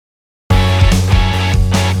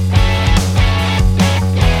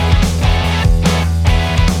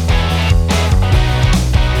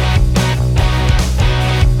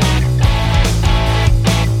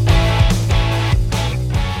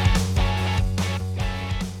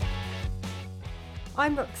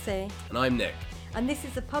I'm Roxy. And I'm Nick. And this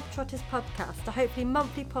is the Pub Trotters podcast, a hopefully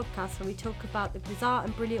monthly podcast where we talk about the bizarre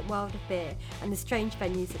and brilliant world of beer and the strange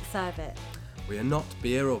venues that serve it. We are not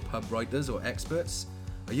beer or pub writers or experts.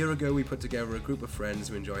 A year ago we put together a group of friends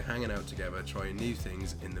who enjoy hanging out together, trying new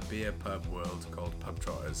things in the beer pub world called Pub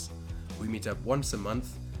Trotters. We meet up once a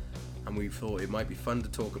month and we thought it might be fun to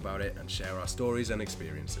talk about it and share our stories and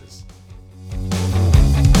experiences.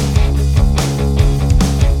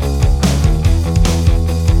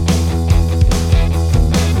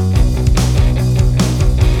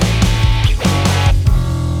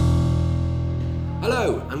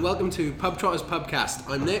 Hello and welcome to Pub Trotters Pubcast.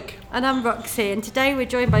 I'm Nick. And I'm Roxy, and today we're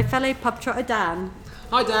joined by fellow pub trotter Dan.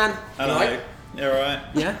 Hi Dan. Hello. You all right? You alright?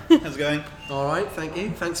 Yeah? How's it going? Alright, thank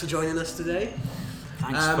you. Thanks for joining us today.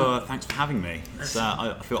 Thanks for having me.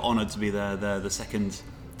 I feel honoured to be the second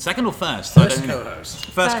or first? First co-host.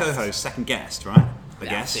 First co-host, second guest, right? I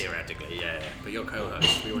guess. Theoretically, yeah. But you're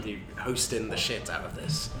co-host. We want you hosting the shit out of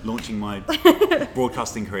this. Launching my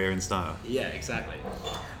broadcasting career in style. Yeah, exactly.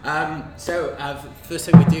 First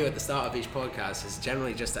thing we do at the start of each podcast is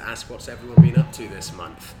generally just to ask what's everyone been up to this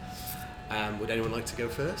month. Would anyone like to go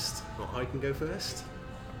first? Or I can go first?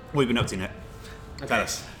 What have you been up to, Nick? Okay. Tell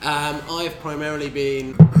us. I've primarily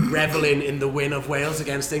been revelling in the win of Wales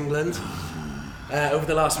against England. Over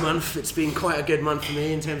the last month, it's been quite a good month for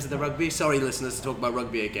me in terms of the rugby. Sorry, listeners, to talk about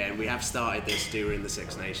rugby again. We have started this during the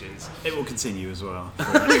Six Nations. It will continue as well for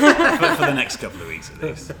the next couple of weeks at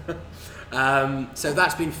least. So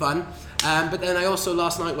that's been fun. But then I also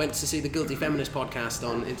last night went to see the Guilty Feminist podcast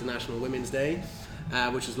on International Women's Day,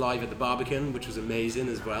 which was live at the Barbican, which was amazing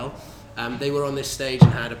as well. They were on this stage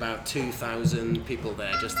and had about 2,000 people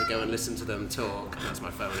there just to go and listen to them talk. That's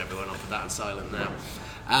my phone, everyone. I'll put that on silent now.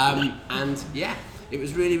 And yeah, it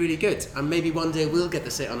was really, really good. And maybe one day we'll get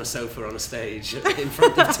to sit on a sofa on a stage in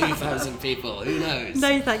front of 2,000 people. Who knows?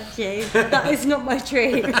 No, thank you. That is not my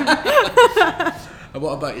dream. And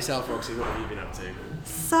what about yourself, Roxy? What have you been up to?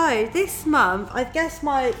 So, this month, I guess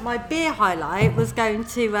my beer highlight was going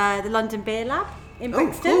to the London Beer Lab in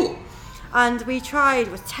Brixton. Oh, cool. And we tried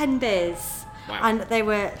 10 beers. Wow. And they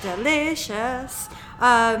were delicious.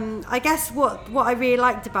 I guess what I really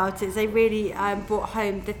liked about it is they really brought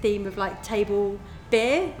home the theme of like table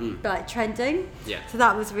beer, like trending. Yeah. So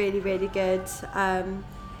that was really, really good. So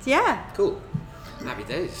yeah. Cool. Happy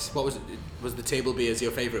days. What was the table beers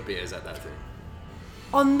your favourite beers at that thing?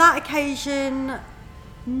 On that occasion,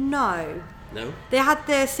 no. No? They had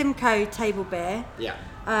the Simcoe table beer. Yeah.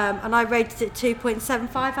 And I rated it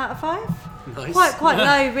 2.75 out of 5. Nice. Quite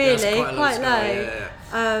low, really. That's quite low.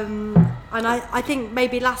 Yeah. And I think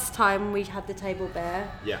maybe last time we had the table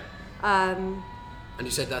beer. Yeah. Um, And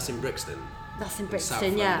you said that's in Brixton? that's in South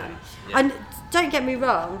Brixton, yeah. London. Yeah. And don't get me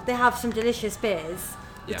wrong, they have some delicious beers.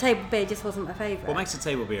 The Yeah. table beer just wasn't my favourite. What makes a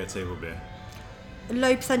table beer a table beer? A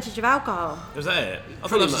low percentage of alcohol. Was that it? I thought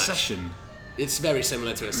Pretty that was much. a session. It's very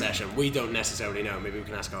similar to a session. We don't necessarily know. Maybe we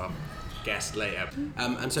can ask our guest later.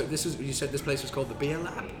 And so you said this place was called the Beer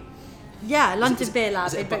Lab? Yeah, London Beer Lab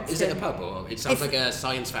Is it in a Brixton. pub or it sounds It's- like a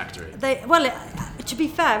science factory? To be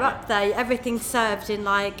fair, up there, everything's served in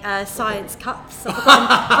like science cups.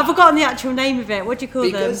 I've forgotten the actual name of it. What do you call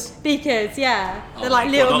Beakers? them? Beakers, yeah. Oh They're like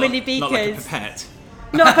my little Not- mini Not beakers. like a pipette.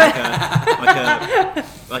 Not like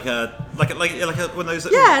one of those.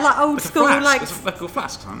 Yeah, like old like a school, flask. like- They're called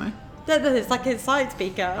flasks, aren't they? It's like a science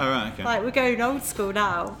beaker. Oh, right, okay. Like we're going old school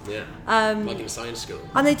now. Yeah. Like in science school.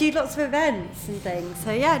 And they do lots of events and things.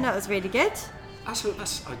 So yeah, no, it was really good. I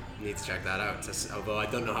need to check that out. Although I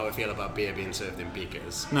don't know how I feel about beer being served in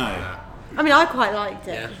beakers. No. I mean, I quite liked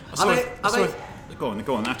it. Yeah. Go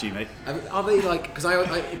on, after you, mate. Are they like? Because I've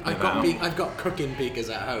About. got cooking beakers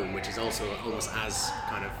at home, which is also almost as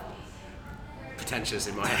kind of pretentious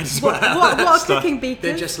in my head as well. What are cooking beakers?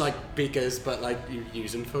 They're just like beakers, but like you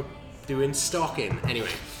use them for doing stocking. Anyway,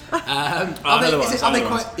 I know the ones, I know the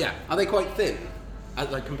ones. Are they quite thin?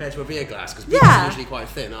 Like compared to a beer glass, because beakers Yeah. are usually quite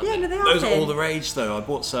thin, aren't Yeah, they? no, they are. Those are thin. all the rage, though. I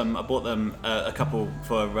bought them a couple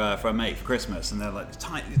for a mate for Christmas, and they're like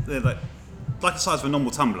tiny. They're like the size of a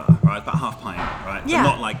normal tumbler, right? About half pint, right? Yeah. But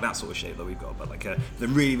not like that sort of shape that we've got, but like they're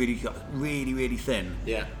really thin.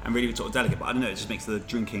 Yeah. And really sort of delicate. But I don't know. It just makes the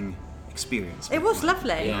drinking experience. It was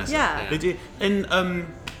lovely. Yeah. Yeah. They do in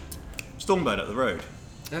Stormbird up the road.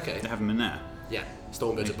 Okay. They have them in there. Yeah.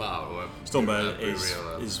 Stormbird's a bar or a Stormbird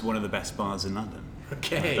brewery is one of the best bars in London.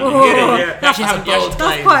 Okay. Oh, Yeah. That's a bold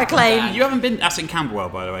That's quite a claim. You haven't been. That's in Camberwell,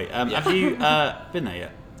 by the way. Have you been there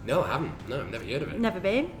yet? No, I haven't. No, I've never heard of it. Never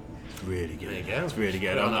been. It's really good. There you go. It's really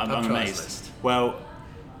good. Put it on I'm our pub amazed. list. Well,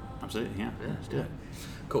 absolutely, yeah. Let's do it.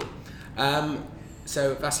 Cool.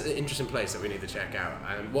 So that's an interesting place that we need to check out.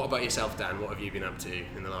 What about yourself, Dan? What have you been up to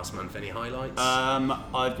in the last month? Any highlights?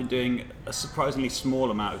 I've been doing a surprisingly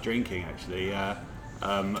small amount of drinking, actually.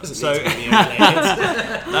 Doesn't need to be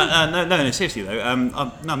the No, seriously though. I'm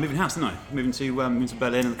moving house, didn't I? Moving to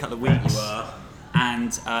Berlin in a couple of weeks. You are.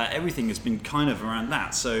 And everything has been kind of around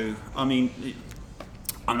that. So I mean,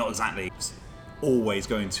 I'm not exactly always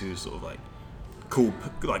going to sort of like cool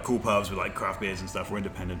pubs with like craft beers and stuff, or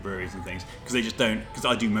independent breweries and things, because they just don't. Because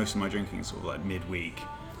I do most of my drinking sort of like midweek.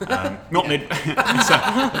 Not mid. So,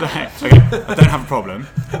 okay, I don't have a problem.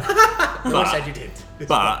 No one said you did.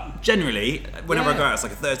 But generally, whenever I go out, it's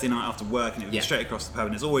like a Thursday night after work, and it would be straight across the pub,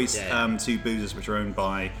 and it's always two boozers which are owned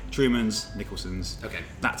by Truman's, Nicholson's,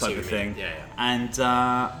 that type of thing. And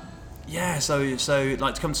so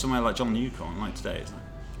like to come to somewhere like John Newcon, like today,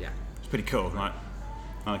 it's pretty cool. Like,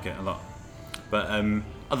 I like it a lot. But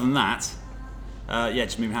other than that,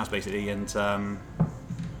 just moving house basically, and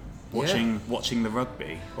watching the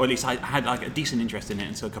rugby, or at least I had like a decent interest in it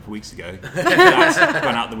until a couple of weeks ago. That's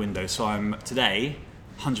gone out the window. So I'm today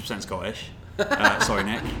 100% Scottish. Sorry,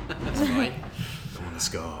 Nick. That's fine. Come on, the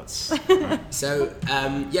Scots. So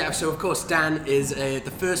so of course Dan is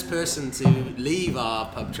the first person to leave our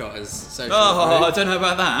Pub Trotters social group. I don't know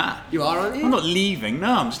about that. You are, aren't you? I'm not leaving.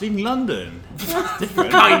 No, I'm just leaving London.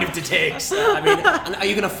 Different. Kind of detects. I mean, and are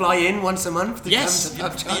you going to fly in once a month to Yes.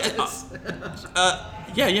 come to Pub Trotters?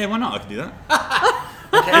 Yeah, why not? I can do that.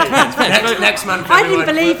 Next month. I didn't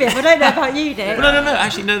believe it, but I don't know about you, Nick. No.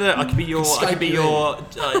 Actually, no. I could be your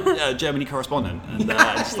Germany correspondent, and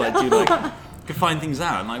just like do like could find things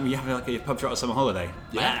out, and like we have like a Pub Trotter summer holiday.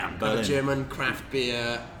 Yeah, a German craft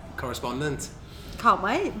beer correspondent. Can't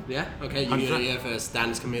wait. Yeah. Okay. You hear first.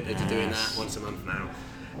 Dan's committed to doing that once a month now.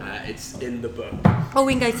 It's in the book. Or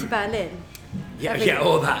we can go to Berlin.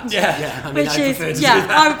 All that. Yeah. I mean, I prefer to do that.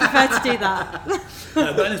 I would prefer to do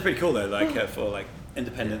that. Berlin's pretty cool though, like for like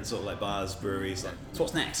independent sort of like bars, breweries. Like, so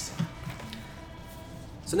what's next?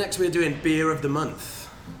 So next we're doing beer of the month.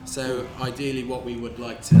 So ideally, what we would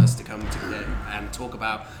like us to come together and talk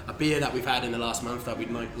about a beer that we've had in the last month that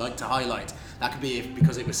we'd like to highlight. That could be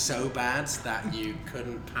because it was so bad that you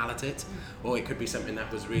couldn't palate it, or it could be something that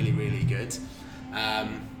was really, really good.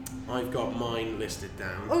 I've got mine listed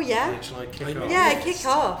down. Oh yeah. Shall I kick off? Yeah, kick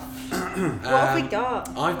off. What have we got?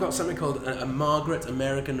 I've got something called a Margaret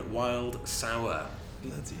American Wild Sour.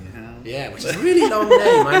 Bloody hell. Yeah, which is a really long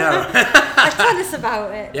name, I know. Tell us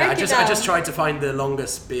about it. Yeah, Break I it down. just tried to find the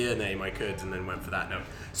longest beer name I could and then went for that. No.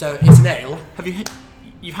 So it's an ale. Have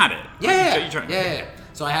you've had it? Yeah.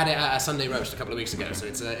 So I had it at a Sunday roast a couple of weeks ago. So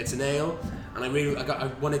it's an ale, and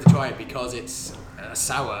I wanted to try it because it's a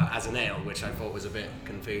sour as an ale, which I thought was a bit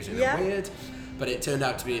confusing and weird. But it turned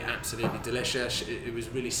out to be absolutely delicious. It was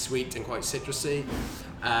really sweet and quite citrusy.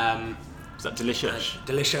 Is that delicious?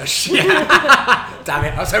 Delicious. Yeah. Damn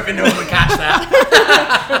it! I was hoping no one would catch that.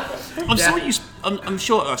 I'm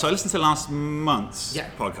sure. So I listened to last month's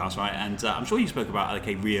podcast, right? And I'm sure you spoke about like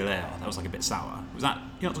a real ale that was like a bit sour. Was that?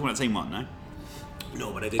 You're not talking about the same one, no?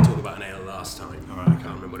 No, but I did talk about an ale last time. All right, I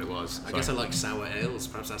can't remember what it was. I guess I like sour ales.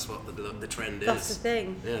 Perhaps that's what the trend is. That's the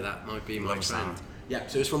thing. Yeah, that might be my trend. Sour. Yeah,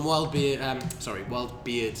 so it's from Wild Beard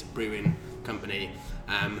Brewing Company,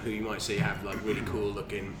 who you might see have like really cool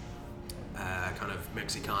looking kind of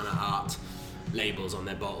Mexicana art labels on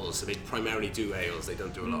their bottles. So they primarily do ales. They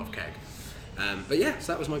don't do a lot of keg. But yeah,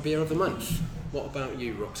 so that was my beer of the month. What about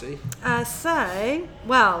you, Roxy?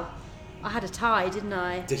 I had a tie, didn't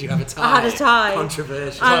I? Did you have a tie? I had a tie.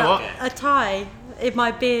 Controversial. A tie in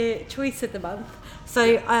my beer choice of the month.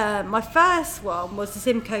 So my first one was the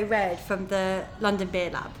Simcoe Red from the London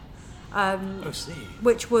Beer Lab,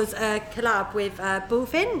 which was a collab with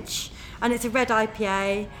Bullfinch, and it's a red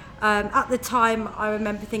IPA. At the time, I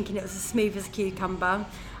remember thinking it was as smooth as a cucumber,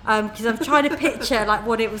 because I'm trying to picture like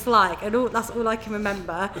what it was like, and that's all I can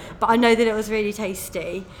remember. But I know that it was really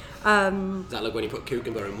tasty. Is that like when you put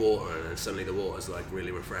cucumber in water and then suddenly the water's like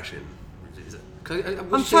really refreshing?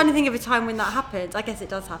 I'm trying to think of a time when that happened. I guess it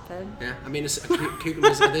does happen. Yeah, I mean,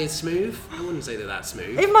 cucumbers, are they smooth? I wouldn't say they're that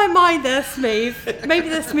smooth. In my mind, they're smooth. Maybe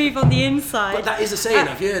they're smooth on the inside. But that is a saying,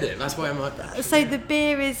 I've heard it. That's why I'm like that. So the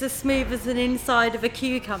beer is as smooth as an inside of a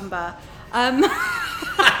cucumber.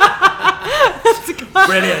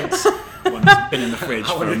 Brilliant. One that's been in the fridge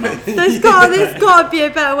for a month. There's got to be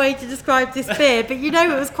a better way to describe this beer, but you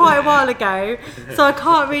know it was quite a while ago, so I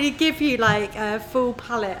can't really give you like a full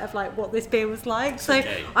palette of like what this beer was like. So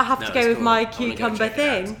okay. I have to go with my cucumber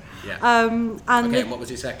thing. And what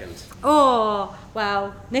was your second? Oh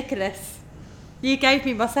well, Nicholas, you gave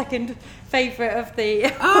me my second favourite of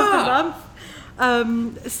the month.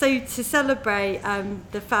 So to celebrate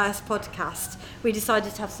the first podcast, we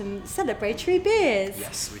decided to have some celebratory beers.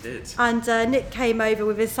 Yes, we did. And Nick came over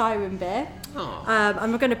with a siren beer. Oh.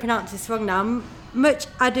 I'm going to pronounce this wrong now. Much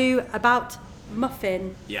Ado About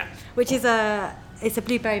Muffin. Yeah. Which is it's a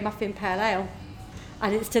blueberry muffin pale ale,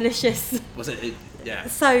 and it's delicious. Was it? Yeah.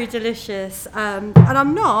 So delicious. And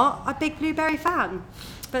I'm not a big blueberry fan,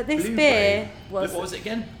 but this beer was What was it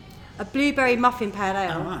again? a blueberry muffin pale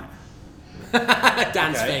ale. Oh, right.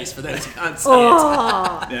 Dan's Okay. face for those who can't see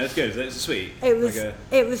Oh, Yeah, it's good. It's sweet. it was Like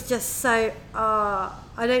it was just so I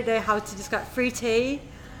don't know how to describe, fruity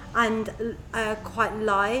and quite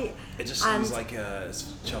light. it just sounds and like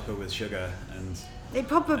it's chocolate with sugar, and it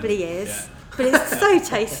probably is, yeah. but it's so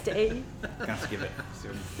tasty. I have to give it.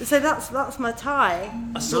 So that's my tie.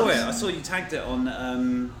 I saw it. I saw you tagged it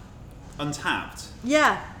on Untapped.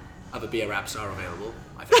 Yeah. Other beer apps are available,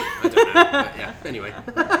 I think. I don't know. But yeah, anyway.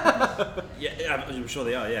 Yeah, I'm sure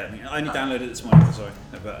they are. Yeah, I only downloaded it this morning. Sorry,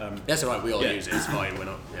 but That's alright, we all Yeah. use it, it's fine, we're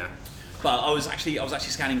not, yeah. But I was actually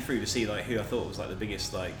scanning through to see like who I thought was like the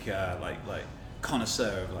biggest like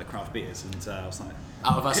connoisseur of like craft beers, and I was like,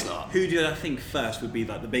 Out of us lot. who did I think first would be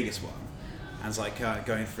like the biggest one? And I was like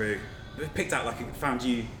going through, picked out found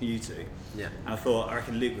you two. Yeah. And I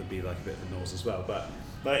reckon Luke would be like a bit of a nose as well, but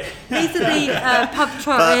like These are the Pub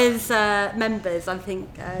Trotters members, I think.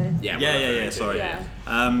 Yeah. Sorry. Yeah.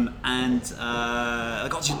 And I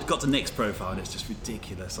got to Nick's profile, and it's just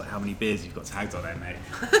ridiculous, like how many beers you've got tagged on there, mate.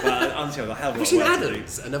 But honestly, I was like, hell, Have you seen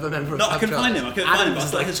Adams, another member of No, I Pub couldn't find Trotters? him, I couldn't find him,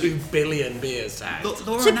 Adams but I has was like like, 2 billion beers tagged.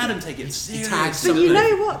 Laura and Adam take it He seriously. tags But something. you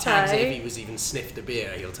know what, Tags it though? if he was even sniffed a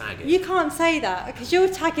beer, he'll tag it. You can't say that because you're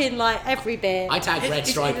tagging like every beer. I tag Red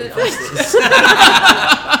Stripe and it- Costas.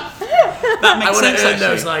 That I makes want to sense, earn actually.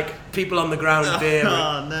 those like people on the ground beer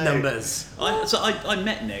Oh, no. numbers. I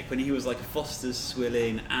met Nick when he was like a Foster's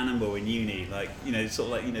Swilling animal in uni, like, you know, sort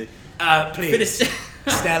of like, you know, Please, Finished-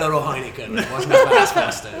 Stella or Heineken. It wasn't as bad as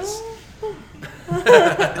Foster's.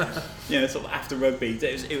 you know, sort of after rugby.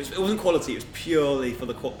 It wasn't quality. It was purely for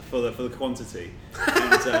the quantity.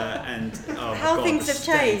 And oh my How God, things the have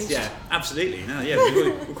state. changed. Yeah, absolutely. No, yeah,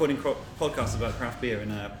 we're recording podcasts about craft beer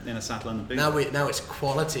in a South London booth. Now it's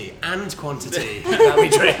quality and quantity that we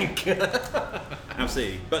drink.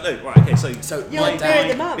 Absolutely. But no, right, okay, so Your my beer of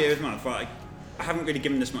the month. beer of the month, right, I haven't really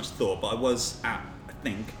given this much thought, but I was at, I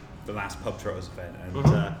think, the last Pub Trotters event, and in what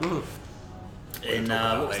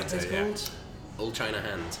was that place called? Old China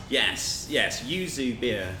Hand. Yes, Yuzu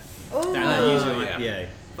beer. Oh. Down there, Yuzu yeah. IPA.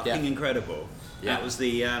 Fucking Yeah. incredible. Yeah. That was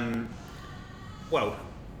the well,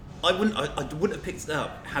 I wouldn't have picked it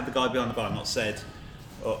up had the guy behind the bar not said,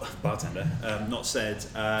 or bartender, not said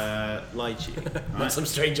lychee. Not Right? some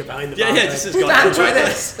stranger behind the Yeah, bar. yeah, going, just this guy. "Dan, try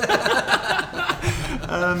this.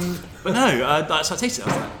 But no, so I tasted it.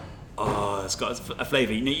 I was like, oh, it's got a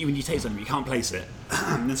flavour. You know, when you taste something, you can't place it.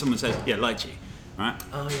 And then someone says, yeah, lychee, right?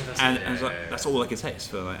 Oh yeah, that's And it. I was like, Yeah. that's all I could taste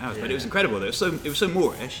for like hours. But it was incredible. Though. It was so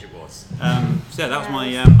Moorish. It was. So yeah, that was my.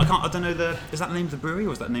 I don't know is that the name of the brewery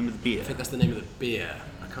or is that the name of the beer? I think that's the name of the beer.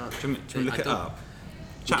 I can't. Can we look I it don't- up?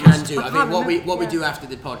 You Chapman's- can do. I I think can't what we remember, do yeah. after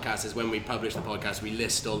the podcast is when we publish the podcast, we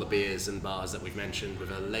list all the beers and bars that we've mentioned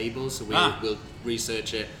with a label. So we'll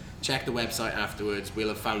research it, check the website afterwards. We'll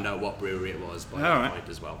have found out what brewery it was by that Alright. point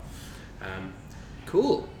as well.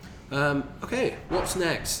 Cool. Okay, what's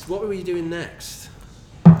next? What are we doing next?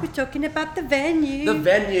 We're talking about the venue. The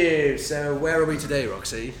venue. So where are we today,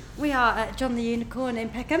 Roxy? We are at John the Unicorn in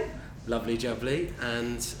Peckham. Lovely jubbly.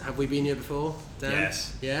 And have we been here before, Dan?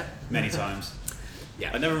 Yes. Yeah? Many times.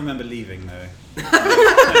 Yeah. I never remember leaving though. I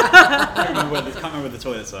can't remember where the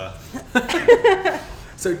toilets are.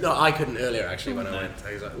 So no, I couldn't earlier actually when I went.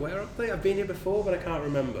 I was like, where are they? I've been here before, but I can't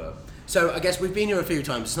remember. So I guess we've been here a few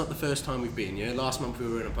times. It's not the first time we've been here. Last month we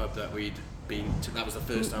were in a pub that we'd been to. That was the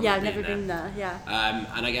first time Yeah, we've I've never been been there. Yeah.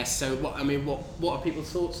 And I guess so. What are people's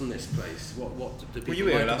thoughts on this place? What do people Well, you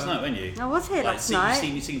were here like last about night, weren't you? I was here last night.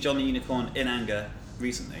 You've seen John the Unicorn in anger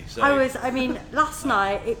recently. So Last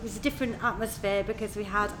night it was a different atmosphere because we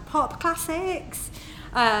had pop classics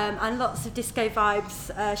and lots of disco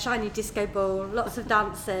vibes, shiny disco ball, lots of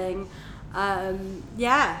dancing. It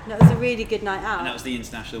was a really good night out. And that was the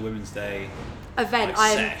International Women's Day event.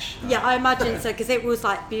 like, sesh. Yeah, I imagine so because it was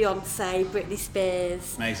like Beyonce, Britney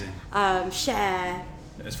Spears, Amazing. Cher.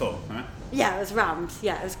 It was full, right? Yeah, it was rammed.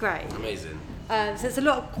 Yeah, it was great. Amazing. So it's a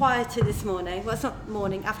lot quieter this morning. Well, it's not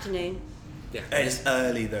morning, afternoon. Yeah. It's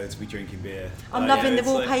early though to be drinking beer. I'm Like, loving yeah, the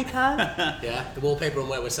it's like- wallpaper. Yeah. The wallpaper on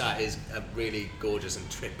where we're sat is really gorgeous and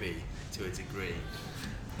trippy to a degree.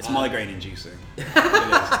 It's migraine inducing. It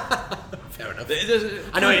is. Fair enough.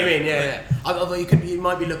 I know what you mean. Yeah. Although you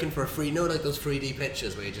might be looking for like those 3D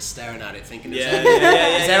pictures where you're just staring at it, thinking, is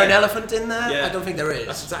there an elephant in there? Yeah. I don't think there is.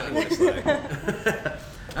 That's exactly what it's like.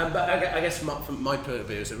 But I guess from my point of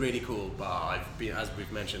view, it's a really cool bar. As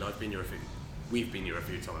we've mentioned, we've been here a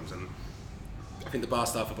few times, and I think the bar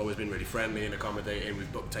staff have always been really friendly and accommodating.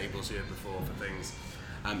 We've booked tables here before for things.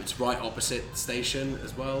 It's right opposite the station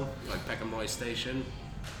as well, like Peckham Rye Station.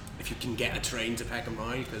 If you can get a train to Peckham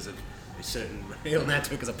Rye, because of a certain rail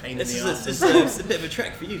network is a pain in the arse. It's a bit of a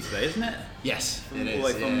trek for you today, isn't it? Yes, From it all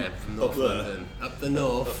the way is. From North London, up the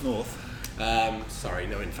north. Up north. Sorry,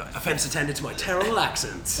 no offence intended to my terrible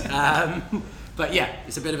accent. But yeah,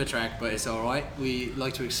 it's a bit of a trek, but it's all right. We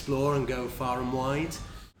like to explore and go far and wide.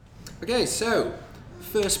 Okay, so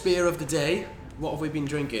first beer of the day. What have we been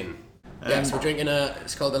drinking? Yes, we're drinking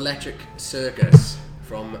it's called Electric Circus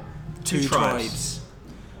from Two Tribes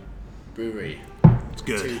Brewery. It's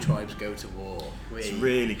good. Two Tribes Go to War. It's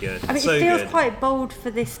really good. I mean, so it feels good. quite bold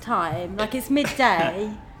for this time. Like, it's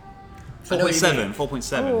midday.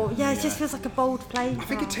 4.7. Oh, yeah, it just feels like a bold flavour. I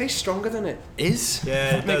think it tastes stronger than it is.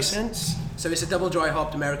 Yeah, if that makes sense. So it's a double dry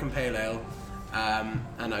hopped American pale ale.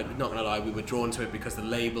 And I'm not gonna lie, we were drawn to it because the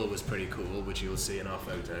label was pretty cool, which you'll see in our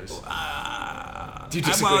photos. Do you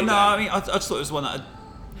disagree? Well, no, I mean, I just thought it was one that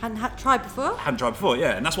Hadn't tried before? hadn't tried before,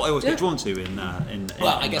 yeah, and that's what I always get drawn to in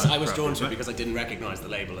Well, I guess I was craft drawn beers, to it right? because I didn't recognise the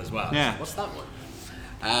label as well. Yeah. So what's that one?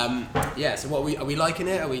 Yeah. So are we liking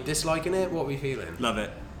it? Are we disliking it? What are we feeling? Love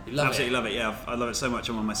it. You love Absolutely it? love it, yeah. I love it so much.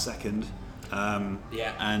 I'm on my second.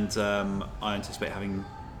 Yeah. And I anticipate having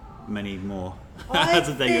many more as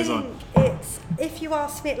the day goes on. It's, if you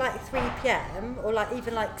asked me at like 3 p.m. or like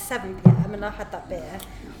even like 7 p.m. and I had that beer,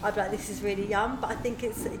 I'd be like, this is really yum. But I think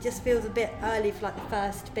it just feels a bit early for like the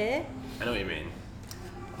first beer. I know what you mean.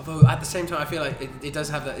 Although at the same time, I feel like it does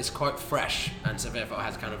have that. It's quite fresh, and so therefore it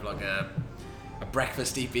has kind of like a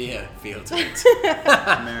breakfasty beer feel to it.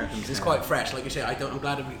 Americans. It's quite fresh, like you say. I'm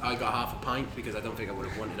glad I got half a pint because I don't think I would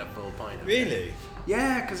have wanted a full pint. Really?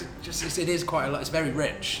 Yeah, because it is quite a lot. It's very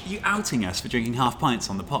rich. Are you outing us for drinking half pints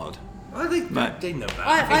on the pod? I think Right. they know that.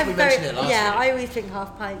 I think we mentioned it last week. I always drink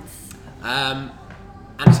half pints.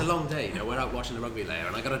 And it's a long day, you know. We're out watching the rugby later,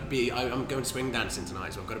 and I'm going swing dancing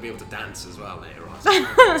tonight, so I've got to be able to dance as well later on.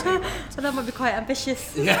 So that might be quite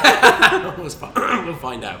ambitious. Yeah, we'll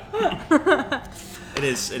find out. It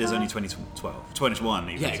is only 2021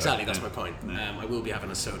 even. Yeah, so, exactly. That's yeah. my point. Yeah. I will be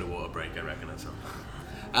having a soda water break, I reckon, at some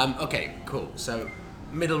point. Okay, cool. So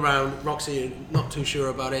middle round, Roxy, not too sure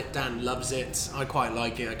about it. Dan loves it. I quite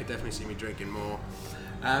like it. I could definitely see me drinking more.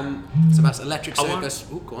 So that's Electric Circus.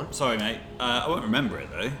 Oh, go on. Sorry, mate. I won't remember it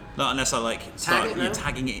though, not unless I like start it now?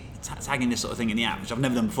 tagging this sort of thing in the app, which I've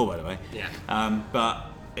never done before, by the way. Yeah. But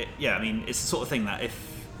I mean, it's the sort of thing that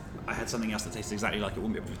if I had something else that tasted exactly like it, I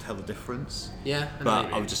wouldn't be able to tell the difference. Yeah. I know what But you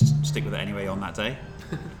I mean. would just stick with it anyway on that day.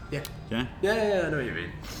 Yeah. Yeah. Yeah, I know what you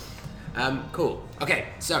mean. Cool. Okay,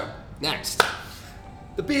 so next,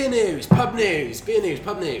 the beer news, pub news.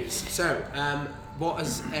 So, what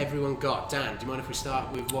has everyone got? Dan, do you mind if we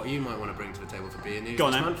start with what you might want to bring to the table for beer news Go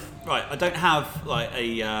on this then. month? Right, I don't have like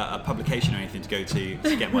a publication or anything to go to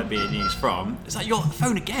get my beer news from. Is that your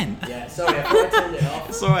phone again? Yeah, sorry, I thought I turned it off.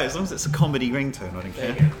 It's alright, as long as it's a comedy ringtone, I don't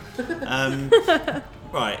care.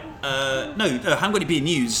 Right, no, I haven't got any beer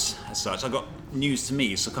news as such. I've got news to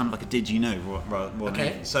me, so kind of like a did you know rather more than Okay.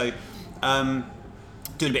 anything. So,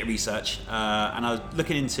 doing a bit of research, and I was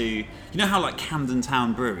looking into, you know how like Camden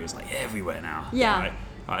Town Brewery is like everywhere now? Yeah. Right,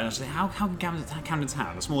 and I was thinking, how can Camden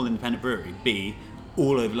Town, a small independent brewery, be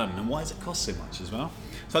all over London, and why does it cost so much as well?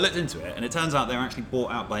 So I looked into it, and it turns out they were actually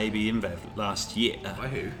bought out by AB InBev last year. By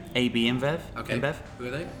who? AB InBev. Okay. InBev. Who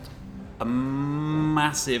are they? A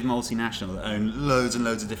massive multinational that own loads and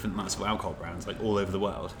loads of different massive alcohol brands, like all over the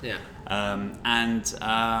world. Yeah.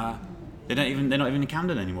 They're not even in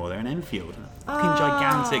Camden anymore. They're in Enfield, a fucking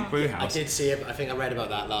gigantic brew I house. did see it. I think I read about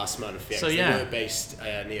that last month. Yeah, So, 'cause yeah. they were based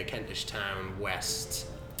near Kentish Town West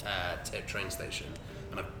train station.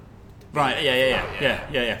 And Right, yeah.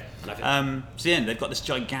 And I think- So yeah, they've got this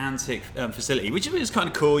gigantic facility, which is kind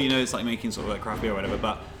of cool. You know, it's like making sort of like craft beer or whatever,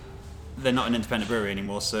 but they're not an independent brewery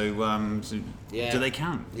anymore. So, Yeah. do they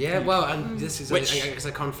count? Yeah, well, and this is Which- I guess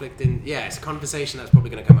a conflict in. Yeah, it's a conversation that's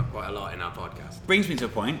probably going to come up quite a lot in our podcast. Brings me to a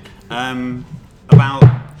point about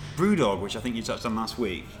BrewDog, which I think you touched on last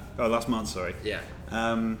month. Sorry. Yeah.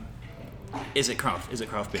 Is it craft? Is it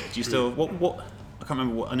craft beer? Do you still what? I can't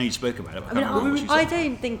remember what. I know you spoke about it. But I I mean, can't remember what you I said.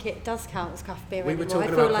 don't think it does count as craft beer We were anymore.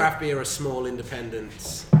 talking I feel about like craft beer as small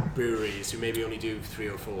independent breweries who maybe only do 3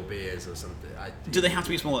 or 4 beers or something. Do they have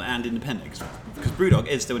to be small and independent? Because BrewDog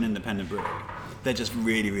is still an independent brewery. They're just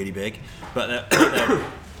really, really big. But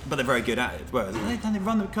but they're very good at it. Well, they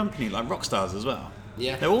run the company like rock stars as well.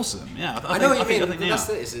 Yeah, they're awesome. Yeah, I know what you mean. I think they that's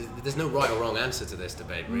are. there's no right or wrong answer to this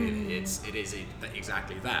debate, really. It is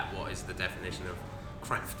exactly that. What is the definition of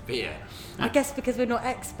craft beer? I guess because we're not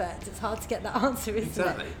experts, it's hard to get that answer, isn't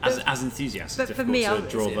Exactly. it? As enthusiasts, but it's for difficult me, to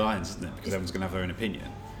draw lines, isn't it? Because everyone's going to have their own opinion.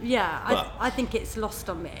 Yeah, But- I think it's lost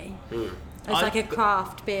on me. It's I- like a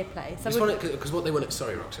craft beer place. Because what they want.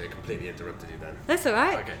 Sorry, Roxy, I completely interrupted you then. That's all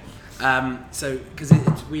right. Okay. So, because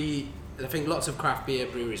I think lots of craft beer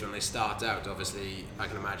breweries, when they start out, obviously, I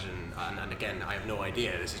can imagine, and again, I have no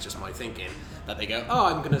idea, this is just my thinking, that they go, oh,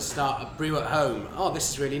 I'm going to start a brew at home. Oh, this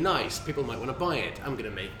is really nice. People might want to buy it. I'm going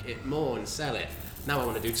to make it more and sell it. Now I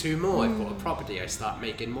want to do 2 more. I bought a property. I start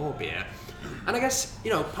making more beer. And I guess,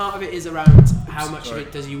 part of it is around how much of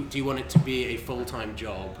it do you want it to be a full-time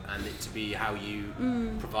job, and it to be how you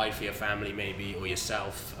provide for your family maybe, or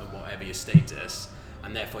yourself, or whatever your status,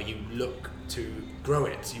 and therefore you look to grow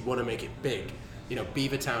it. You want to make it big.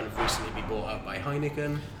 Beavertown have recently been bought out by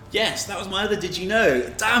Heineken. Yes, that was my other. Did you know?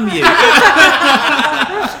 Damn you!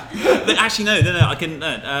 Actually, no. I can.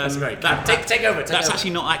 That's great. Take over. That's actually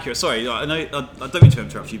not accurate. Sorry, I know. I don't mean to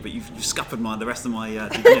interrupt you, but you've scuppered the rest of my.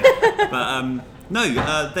 Did you know?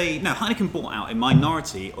 But Heineken bought out a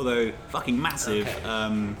minority, although fucking massive,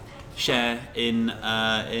 share in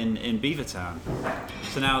Beavertown.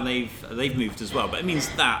 So now they've moved as well. But it means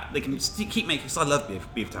that they can keep making. Because I love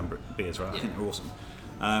Beavertown beers, right? I think they're awesome.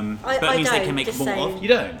 But it means they can make more of. You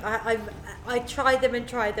don't? I try them,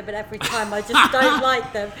 and every time I just don't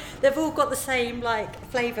like them. They've all got the same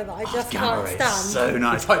flavour that I just can't stand. So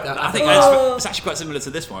nice. Like that. I think it's actually quite similar to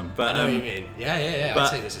this one. But, I know what you mean. Yeah. But, I'd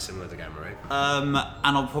say this is similar to Gamma Ray. And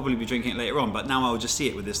I'll probably be drinking it later on. But now I'll just see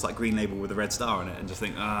it with this green label with a red star on it, and just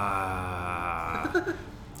think, Am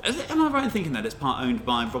I right in thinking that it's part owned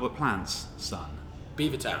by Robert Plant's son?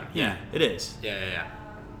 Beavertown. Yeah, it is. Yeah.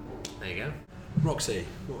 There you go. Roxy,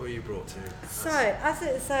 what were you brought to? So, as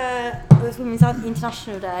it was Women's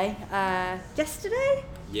International Day yesterday,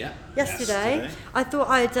 Yesterday. I thought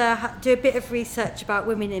I'd do a bit of research about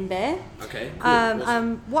women in beer. Okay.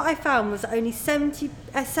 Cool. What I found was that only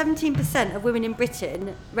 17% of women in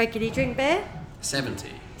Britain regularly drink beer.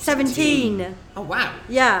 17. Oh, wow.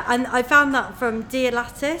 Yeah, and I found that from Dear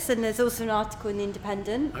Lattice, and there's also an article in The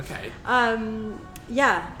Independent. Okay.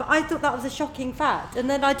 Yeah, but I thought that was a shocking fact. And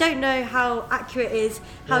then I don't know how accurate it is.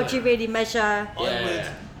 How do you really measure? I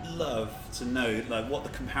would love to know what the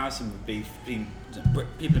comparison would be between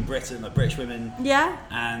people in Britain, like British women,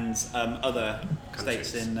 and other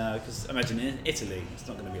states in. Because imagine in Italy, it's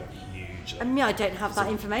not going to be huge. I mean, I don't have that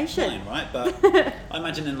information. Fine, right? But I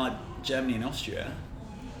imagine in Germany and Austria.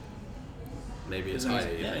 Maybe it's higher.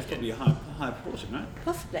 It's probably a higher proportion, right?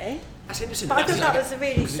 Possibly. That's interesting. But I thought that was a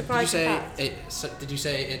really surprising fact. Did you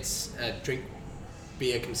say it's drink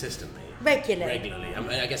beer consistently? Regularly. I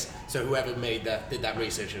mean, I guess so. Whoever did that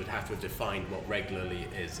research would have to have defined what regularly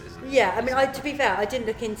is, isn't it? Yeah, I mean, to be fair, I didn't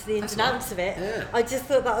look into the ins and outs of it. Yeah. I just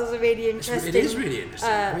thought that was a really interesting. It is really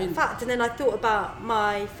interesting. Fact, and then I thought about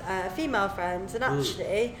my female friends, and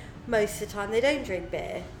actually, most of the time they don't drink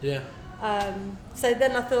beer. Yeah. So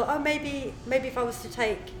then I thought, maybe if I was to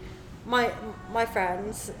take my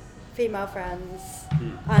friends, female friends,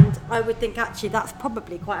 and I would think actually that's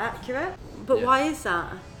probably quite accurate. But why is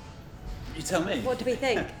that? You tell me. What do we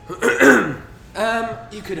think?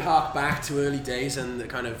 You could hark back to early days and the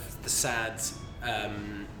kind of the sad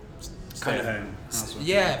the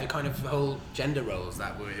kind of whole gender roles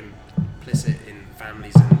that were implicit in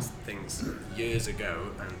families and things years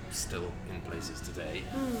ago and still in places today.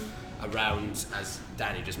 Around, as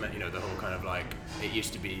Danny just meant, the whole kind of it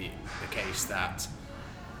used to be the case that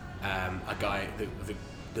a guy,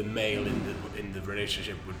 the male in the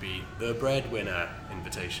relationship would be the breadwinner,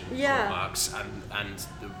 invitation marks, and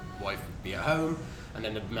the wife would be at home, and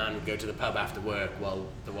then the man would go to the pub after work while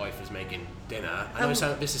the wife is making dinner. I know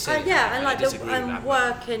this is silly, and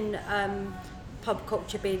work and pub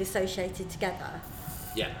culture being associated together.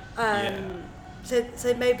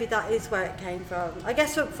 So maybe that is where it came from. I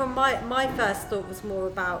guess from my first thought was more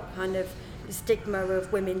about kind of the stigma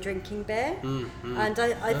of women drinking beer, and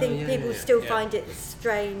I think people still find it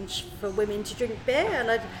strange for women to drink beer, and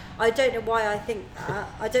I don't know why I think that.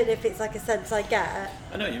 I don't know if it's a sense I get.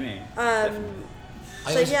 I know what you mean.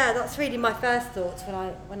 That's really my first thoughts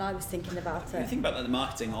when I was thinking about it. When you think about the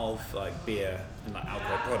marketing of beer and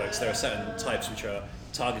alcohol products, there are certain types which are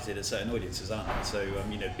targeted at certain audiences, aren't there? So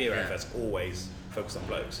beer adverts always focus on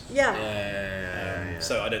blokes.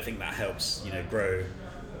 So I don't think that helps grow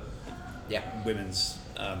women's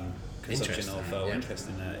consumption of interest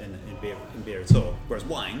in beer at all. Whereas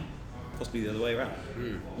wine, possibly the other way around.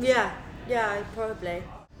 Yeah, probably.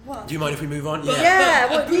 What? Do you mind if we move on? Yeah,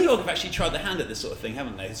 But what do you- Brewdog have actually tried their hand at this sort of thing,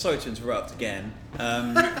 haven't they? Sorry to interrupt again.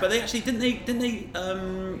 But they actually didn't they?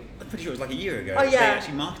 I'm pretty sure it was like a year ago. Oh, yeah. They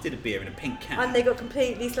actually marketed a beer in a pink can. And they got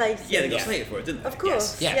completely slated. yeah, they got slated for it, didn't they? Of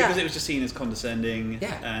course. Yes. Yeah. Because it was just seen as condescending.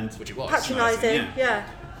 Yeah. And Which it was. Patronising. Yeah. Yeah.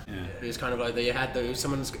 It was kind of like they had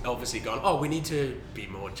someone's obviously gone, oh, we need to be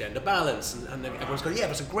more gender balanced, and everyone's gone, yeah,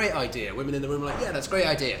 that's a great idea. Women in the room are like, yeah, that's a great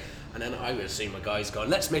idea. And then I was seeing my guys gone,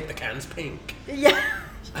 let's make the cans pink. Yeah.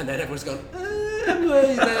 And then everyone's gone,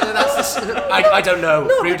 that's I don't know.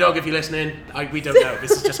 Brewdog, if you're listening, we don't know.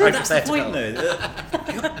 This is just That's the hypothetical. point,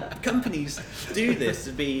 though. Companies do this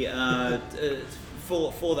to be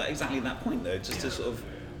for that exactly that point, though, just to sort of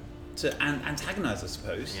antagonise, I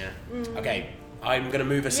suppose. Yeah. Okay. I'm going to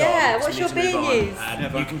move us Yeah, on. what's We your need to move beer on. news? And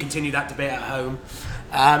you can continue that debate at home.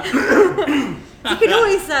 You can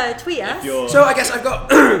always tweet us. So I guess I've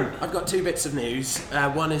got two bits of news.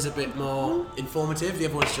 One is a bit more informative. The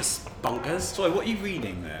other one's just bonkers. Sorry, what are you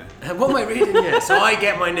reading there? What am I reading here? So I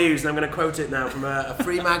get my news, and I'm going to quote it now from a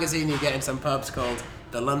free magazine you get in some pubs called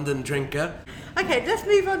The London Drinker. Okay, let's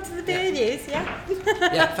move on to the beer news, yeah?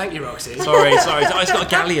 Yeah, thank you, Roxy. Sorry. It's got a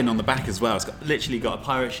galleon on the back as well. It's literally got a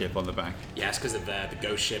pirate ship on the back. Yeah, it's because of the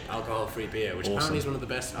Ghost Ship alcohol-free beer, which Awesome. apparently is one of the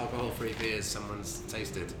best alcohol-free beers someone's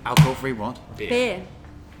tasted. Alcohol-free what? Beer.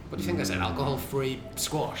 What do you think I said? Alcohol-free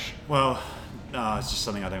squash? Well, no, it's just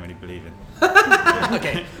something I don't really believe in.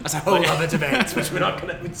 Okay, that's a whole other debate, which we're not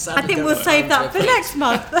going to... I think we'll save that for next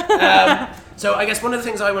month. So I guess one of the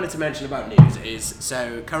things I wanted to mention about news is,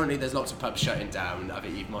 so currently there's lots of pubs shutting down. I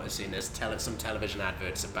think you might have seen there's some television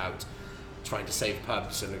adverts about trying to save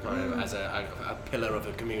pubs and kind of as a pillar of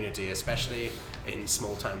a community, especially in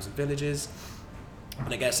small towns and villages.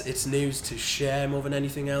 And I guess it's news to share more than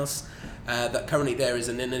anything else. That currently there is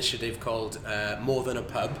an initiative called More Than a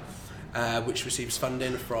Pub, which receives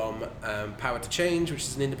funding from Power to Change, which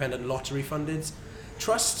is an independent lottery-funded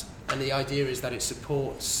trust. And the idea is that it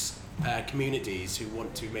supports communities who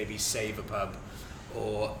want to maybe save a pub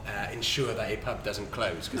or ensure that a pub doesn't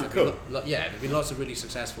close. Because there've been lots of really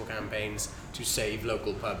successful campaigns to save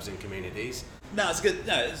local pubs and communities. No, it's good.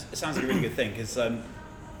 No, it sounds like a really good thing because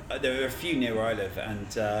there are a few near where I live,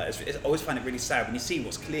 and I always find it really sad when you see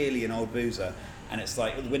what's clearly an old boozer, and it's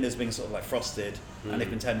like the windows being sort of like frosted, and they've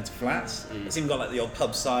been turned into flats. It's even got like the old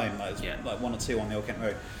pub sign, like one or two on the Old Kent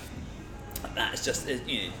Road. That is just it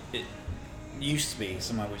used to be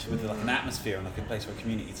somewhere which with like an atmosphere and like a place for a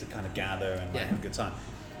community to kind of gather and like have a good time,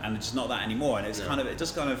 and it's not that anymore. And it's it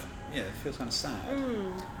feels kind of sad.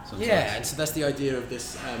 Sometimes. Yeah, and so that's the idea of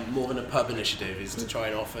this More Than a Pub initiative, is to try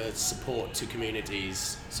and offer support to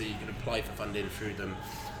communities, so you can apply for funding through them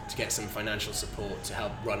to get some financial support to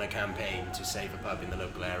help run a campaign to save a pub in the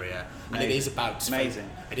local area. And it is about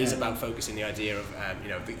about focusing the idea of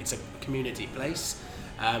it's a community place.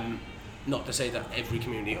 Not to say that every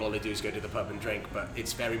community all they do is go to the pub and drink, but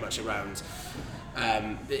it's very much around.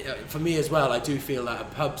 For me as well, I do feel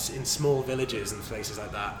that pubs in small villages and places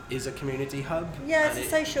like that is a community hub. Yeah, it's a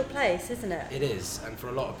social place, isn't it? It is, and for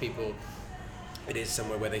a lot of people, it is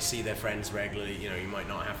somewhere where they see their friends regularly. You know, you might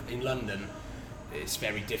not have in London. It's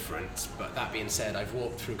very different, but that being said, I've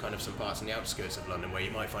walked through kind of some parts on the outskirts of London where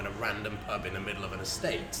you might find a random pub in the middle of an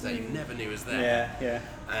estate that you never knew was there. Yeah.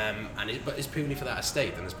 But it's purely for that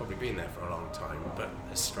estate, and it's probably been there for a long time, but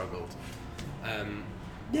has struggled.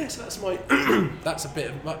 So that's my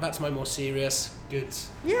that's my more serious, good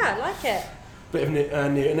Yeah, I like it. bit of new.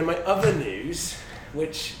 And then my other news,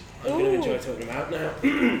 which I'm going to enjoy talking about now.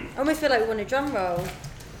 I almost feel like we want a drum roll.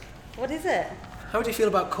 What is it? How do you feel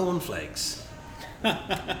about cornflakes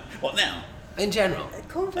What now? in general?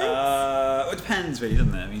 Cornflakes? It depends, really,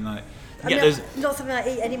 doesn't it? I mean, like, I yeah, mean, those not something I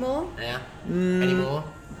eat anymore. Yeah. Any more?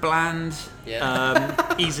 bland,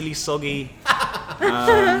 easily soggy.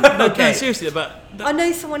 Okay. Seriously, but I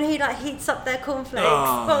know someone who like heats up their cornflakes.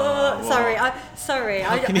 Oh, Sorry.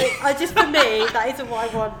 I just for me that isn't what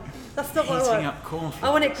I want. That's not what I heating want. up cornflakes. I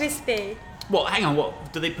want it crispy. What? Hang on.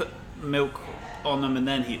 What? Do they put milk on them and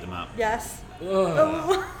then heat them up? Yes.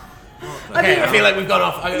 Okay, I feel like we've gone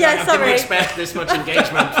off. I didn't sorry. expect this much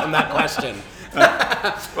engagement from that question.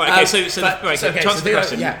 Right. Okay. So to answer the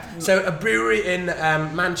question. Yeah. So a brewery in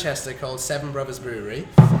Manchester called Seven Brothers Brewery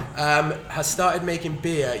has started making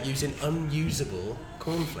beer using unusable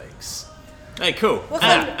cornflakes. Hey, cool. What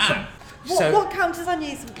counts as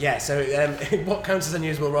unusable? Yeah. So what counts as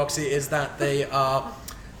unusable, Roxy, is that they are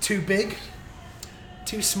too big,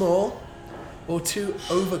 too small, or too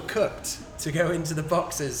overcooked to go into the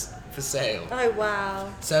boxes for sale. Oh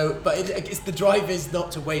wow. So, but it's the drive is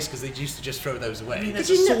not to waste because they used to just throw those away. I mean, there's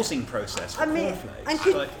Could a you not- sourcing process for I mean, cornflakes.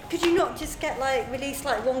 and could you not just get release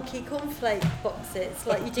wonky cornflake boxes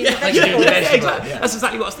like you do Yeah, with vegetables? exactly. That's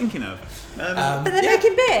exactly what I was thinking of. But they're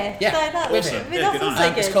making beer. Yeah, So that with was, it. I mean, Yeah, that good on sounds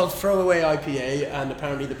you. so It's good. called Throwaway IPA, and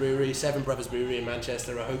apparently the brewery, Seven Brothers Brewery in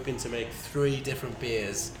Manchester, are hoping to make 3 different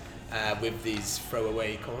beers with these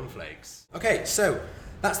throwaway cornflakes. Okay, so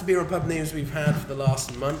that's the beer and pub news we've had for the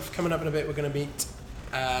last month. Coming up in a bit, we're going to meet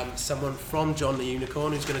someone from John the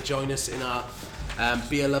Unicorn who's going to join us in our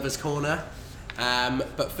Beer Lovers Corner.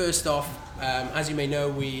 But first off, as you may know,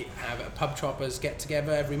 we have a Pub Troppers get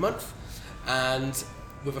together every month, and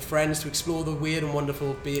with our friends to explore the weird and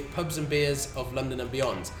wonderful pubs and beers of London and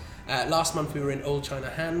beyond. Last month we were in Old China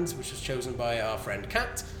Hands, which was chosen by our friend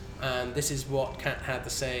Kat, and this is what Kat had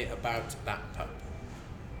to say about that pub.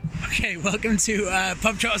 Okay, welcome to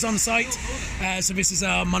Pub Trotters on site. So this is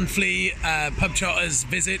our monthly Pub Trotters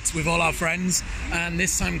visit with all our friends, and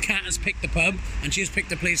this time Kat has picked the pub, and she's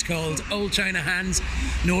picked a place called Old China Hands,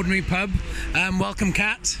 an ordinary pub. Welcome,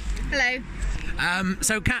 Kat. Hello.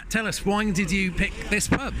 So Kat, tell us, why did you pick this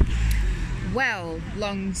pub? Well,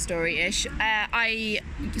 long story-ish. I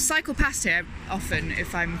cycle past here often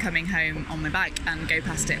if I'm coming home on my bike and go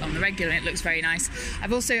past it on the regular, and it looks very nice.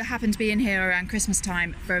 I've also happened to be in here around Christmas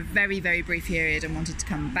time for a very, very brief period and wanted to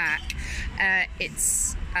come back.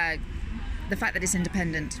 The fact that it's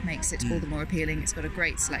independent makes it all the more appealing. It's got a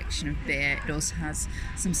great selection of beer. It also has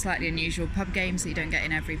some slightly unusual pub games that you don't get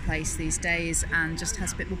in every place these days, and just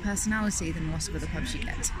has a bit more personality than a lot of other pubs you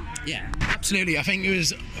get. Yeah, absolutely. I think it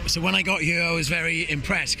was, so when I got here I was very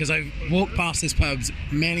impressed because I've walked past this pub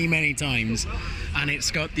many times, and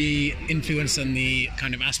it's got the influence and the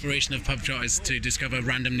kind of aspiration of pub trotters to discover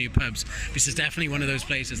random new pubs. This is definitely one of those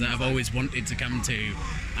places that I've always wanted to come to,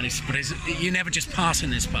 and you never just pass in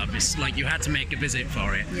this pub. It's like you had to make a visit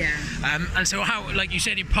for it. Yeah. And so how, like you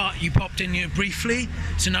said, you popped in here briefly,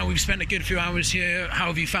 so now we've spent a good few hours here. How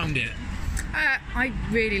have you found it? I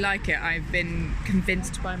really like it. I've been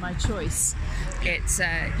convinced by my choice. It's,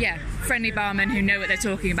 friendly barmen who know what they're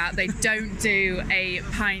talking about. They don't do a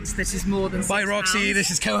pint that is more than £6. Bye, Roxy. This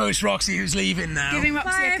is co-host Roxy, who's leaving now. Giving Roxy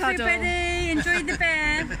Bye a cuddle. everybody, enjoy the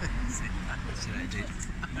beer.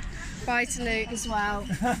 Bye to Luke as well.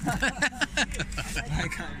 I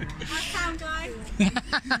found guy.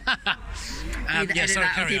 Either edit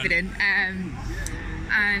that or keep it in.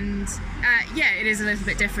 It is a little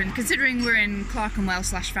bit different considering we're in Clerkenwell /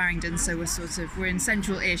 Farringdon, so we're in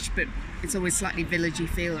central-ish, but it's always slightly villagey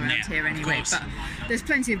feel around here anyway. course. But there's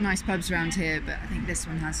plenty of nice pubs around here, but I think this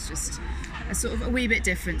one has just a sort of a wee bit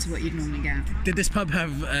different to what you'd normally get. Did this pub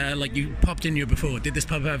have, like you popped in here before, did this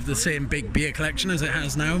pub have the same big beer collection as it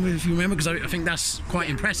has now, if you remember? Because I think that's quite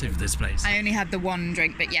impressive, this place. I only had the one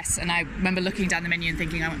drink, but yes, and I remember looking down the menu and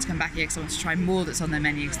thinking I want to come back here because I want to try more that's on their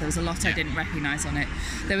menu, because there was a lot I didn't recognise on it.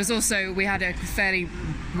 There was also, we had a fairly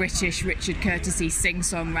British Richard Curtisy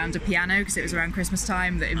sing-song round a piano because it was around Christmas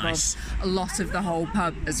time that involved Nice. a lot of the whole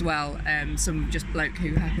pub as well. Some just bloke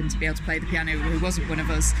who happened to be able to play the piano who wasn't one of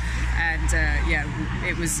us, and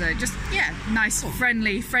it was nice,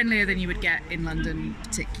 friendlier than you would get in London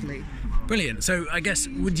particularly. Brilliant. So I guess,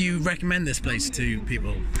 would you recommend this place to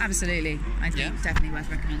people? Absolutely, I think definitely worth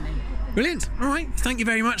recommending. Brilliant. All right. Thank you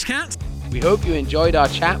very much, Kat. We hope you enjoyed our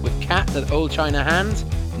chat with Kat at Old China Hands.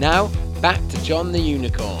 Now, back to John the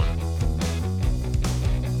Unicorn.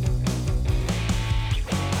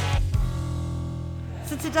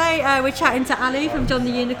 So today we're chatting to Ali from John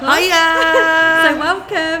the Unicorn. Hiya! So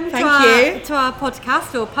welcome Thank you. to our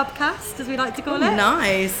podcast, or pubcast as we like to call it.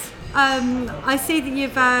 Nice. I see that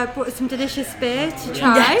you've brought us some delicious beer to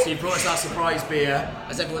try. So you brought us our surprise beer.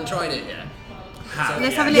 Has everyone tried it yet?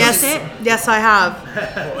 Let's have a little sip. Yes, I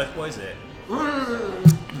have. What is it?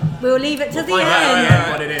 We'll leave it to the Find out end.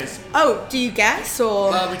 yeah, what it is. Oh, do you guess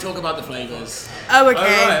or? Well, we talk about the flavours. Oh,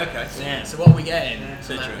 okay. Okay. Yeah. So what are we getting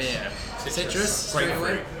from that Citrus. beer? Citrus.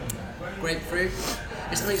 Grapefruit.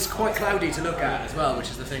 It's quite cloudy to look at as well, which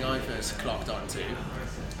is the thing I first clocked onto.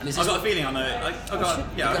 And is I've this got a feeling I know. I've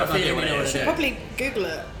got got a feeling what you know it what is. it is. Probably Google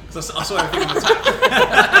it I saw everything on the tap.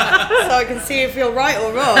 so I can see if you're right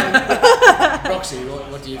or wrong. Roxy,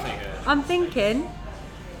 what do you think of it? I'm thinking.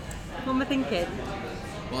 What am I thinking?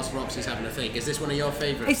 Whilst Roxy's having a think, is this one of your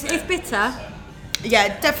favourites? It's bitter.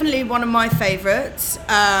 Yeah, definitely one of my favourites.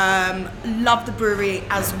 Love the brewery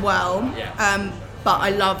as well. Yeah. But I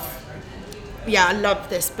love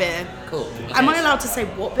this beer. Cool. Am I allowed to say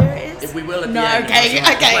what beer it is? If we will at No, the end. okay,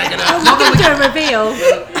 We're okay. gonna, We're going to do a reveal.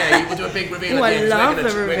 yeah, we'll do a big reveal Oh, at I the end. love We're the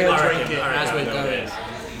gonna reveal. drink it as we're going.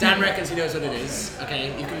 Dan reckons he knows what it is. Okay,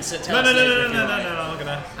 you can tell No, us later if you I'm like. not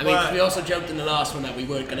gonna. I mean, we also joked in the last one that we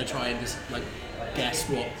weren't going to try and just like guess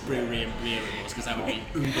what brewery and beer it was because that would be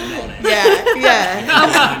uber knowledge. Yeah.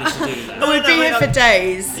 Managed to do that. We'd be here for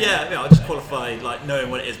days. Yeah, I just qualify like knowing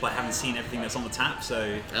what it is, but I haven't seen everything that's on the tap.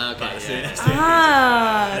 So that's yeah. that's the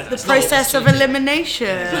Ah, the It's process not of elimination.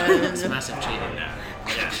 It's massive cheating. yeah.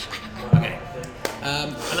 Okay.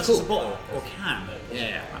 Unless it's a bottle or can.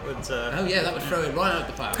 Yeah. That would. Oh yeah, that would throw it right out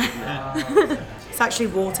the park, wouldn't it? It's actually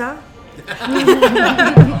water.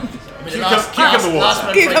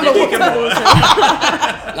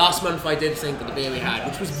 Last month I did think that the beer we had,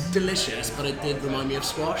 which was delicious, but it did remind me of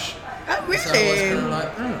squash. Oh, really? So I was kind of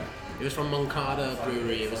like, It was from Moncada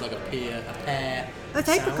Brewery. It was like a pear. It's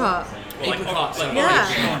apricot. Apricot.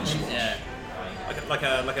 Yeah. Orange. Yeah. Like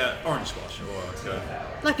a orange squash or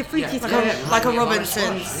Like a fruity Yeah, squash. Like a Orange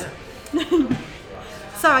Robinson's. squash,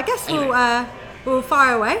 So I guess we'll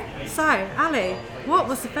fire away. So, Ali, what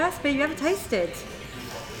was the first beer you ever tasted?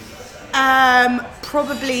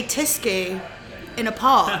 Probably Tisky in a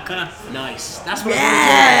park. Nice. That's what Yeah. I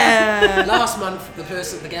wanted to do. Last month,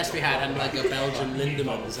 the guest we had like a Belgian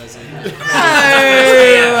Lindemans as in. Oh.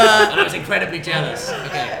 And I was incredibly jealous.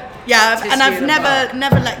 Okay. Yeah, Tisky and I've in a park.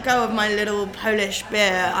 never let go of my little Polish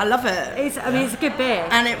beer. I love it. It's a good beer.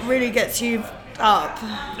 And it really gets you up. Is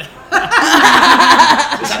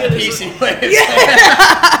that the PC way of saying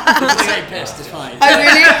it? It's very pissed, it's fine. Oh,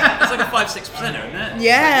 really? It's like a 5-6%, isn't it?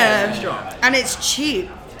 Yeah. Strong. And it's cheap.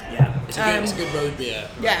 Yeah. It's a good road beer.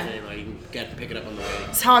 Yeah. Like, you can pick it up on the way.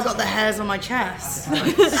 That's how I got the hairs on my chest.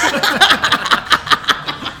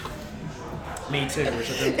 Me too, which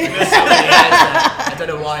I don't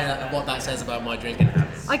know what that says about my drinking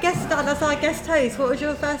habits. I guess that's our guest host. What was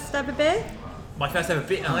your first ever beer? My first ever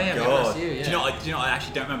beer. Oh yeah, God. that's you, yeah. Do you know? I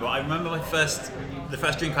actually don't remember. I remember the first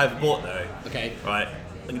drink I ever bought though. Okay. Right.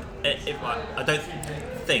 I don't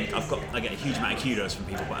think I get a huge amount of kudos from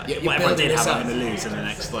people, but You're whatever I building did this have, up. I'm going to lose in the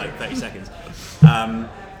next like 30 seconds.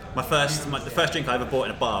 The first drink I ever bought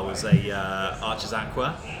in a bar was a Archer's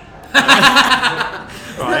Aqua.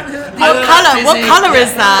 Right. What colour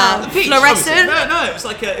is that? Peach, Fluorescent? obviously. No, it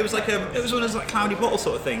was one of those like cloudy bottle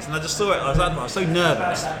sort of things, and I just saw it. I was so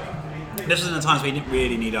nervous. This was in the times where you didn't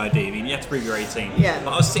really need ID. I mean, you had to prove you're 18. Yeah.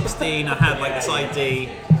 But I was 16. I had like this ID,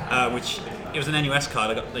 which it was an NUS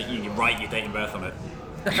card. I got that you write your date of birth on it.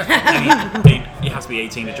 I mean, you have to be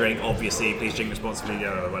 18 to drink. Obviously, please drink responsibly,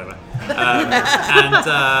 or whatever.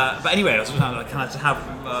 But anyway, I was like, can I just have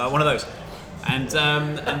one of those? And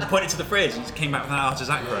pointed to the fridge and came back with an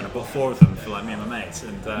Archer's Aqua, and I bought 4 of them for like me and my mates.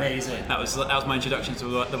 And Amazing. That was my introduction to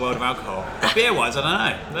the world of alcohol. But beer-wise, I don't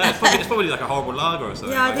know. It's probably like a horrible lager or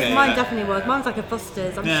something. Yeah, I think mine yeah. definitely was. Mine was like a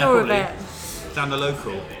Foster's. I'm Yeah, sure probably. of it. Down the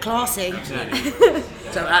local. Classy.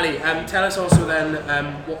 So Ali, tell us also then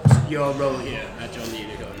what's your role here at John the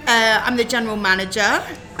Unicorn? I'm the general manager.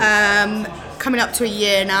 Coming up to a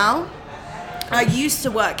year now. I used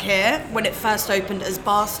to work here when it first opened as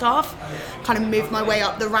bar staff. Kind of moved my way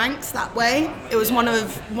up the ranks that way. It was one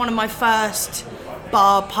of my first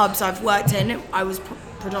bar pubs I've worked in. I was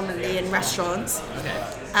predominantly in restaurants. Okay.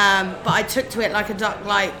 But I took to it like a duck,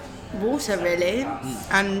 like water, really.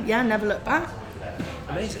 And yeah, never looked back.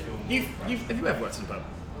 Amazing. Have you ever worked in a pub?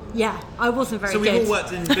 Yeah, I wasn't very So good. we've all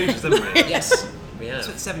worked in booths, haven't we? Yes. Yeah. I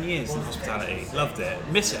spent 7 years in hospitality. Loved it.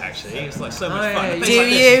 Miss it actually. It's like so much Oh, fun. yeah, A place Do like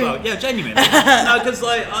this you? as well. Yeah, genuinely. No, because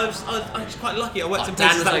like I was quite lucky. I worked in Dan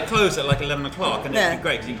places was that like- closed at like 11 o'clock, and Yeah. it'd be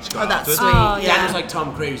great because you could just go Oh, out that's afterwards. sweet. Oh, Yeah. Dan was like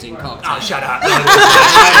Tom Cruise in cocktail. Oh, shut up. I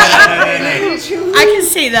can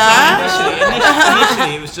see that.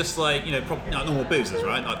 Initially, it was just like normal boozers,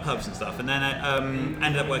 right, like pubs and stuff, and then I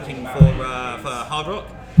ended up working for Hard Rock.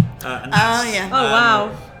 And that's, Oh, yeah. Oh,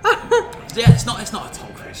 wow. Yeah, it's not a Tom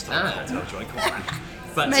Cruise style Ah. cocktail joint, come on.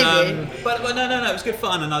 But Maybe. but no, it was good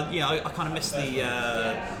fun, and I kind of missed the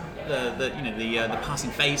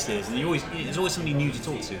passing faces, and there's always somebody new to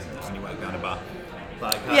talk to when you work down a bar.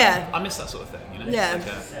 Like Yeah. I miss that sort of thing, you know. Yeah. It's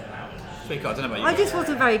like, it's pretty cool. I don't know about you. I just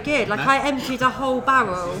wasn't very good. Like, No? I emptied a whole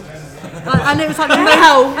barrel. And it was like the most.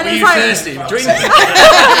 And Were it you was like, thirsty? Drinking?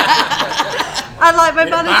 and like my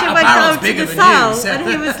manager went barrel's down to bigger the than you, cell so- and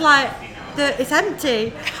he was like, it's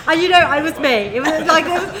empty. And it was me. It was like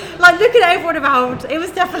looking at everyone around, it was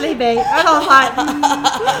definitely me. And I was like,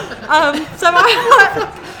 so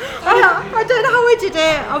I don't know how I did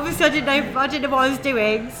it. Obviously I didn't know what I was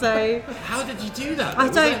doing, so How did you do that? I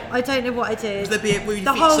don't know what I did. Was there were your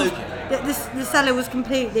The feet whole soaking? the cellar was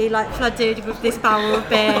completely like flooded with this barrel of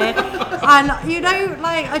beer, and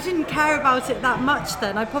I didn't care about it that much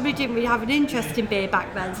then. I probably didn't really have an interest in beer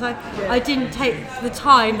back then, so I didn't take the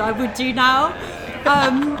time that I would do now.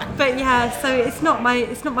 But yeah, so it's not my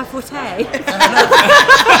forte.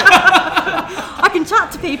 I can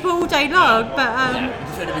chat to people all day long, but You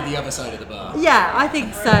prefer to be the other side of the bar. yeah, I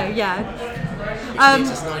think so. Yeah. Which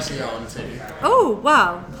leads us nicely on to. Oh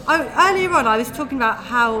wow! Earlier on, I was talking about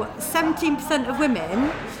how 17% of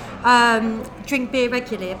women drink beer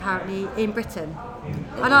regularly, apparently in Britain.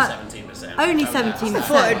 Only 17%. Only I 17%.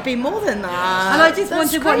 thought it'd be more than that. And I just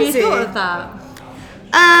That's wondered what you crazy. thought of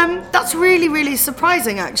that. That's really, really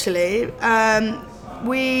surprising, actually.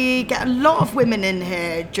 We get a lot of women in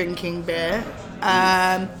here drinking beer.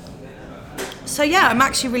 So yeah, I'm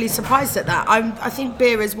actually really surprised at that. I think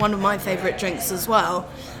beer is one of my favourite drinks as well.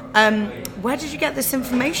 Where did you get this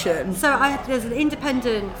information? So there's an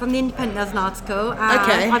Independent, from the Independent, there's an article.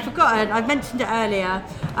 Okay. I've forgotten, I mentioned it earlier.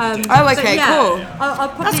 Okay, cool. I'll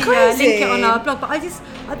probably That's crazy. link it on our blog.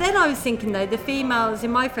 But then I was thinking though, the females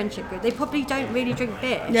in my friendship group, they probably don't really drink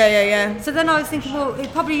beer. Yeah. So then I was thinking, well,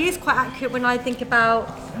 it probably is quite accurate when I think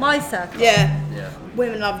about my circle. Yeah.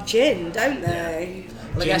 Women love gin, don't they?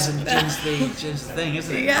 Well, I guess Gin's the thing,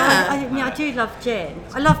 isn't it? Yeah. I do love gin.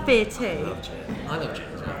 I love beer too. I love gin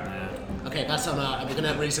as well. Okay, that's on we're going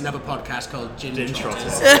to release another podcast called Gin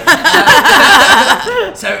Trotters.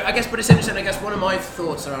 So I guess, but it's interesting. I guess one of my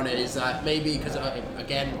thoughts around it is that maybe because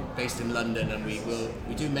again, based in London, and we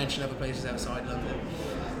do mention other places outside London,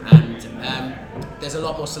 and there's a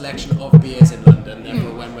lot more selection of beers in London.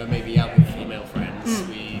 Therefore, when we're maybe out with female friends,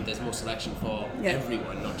 there's more selection for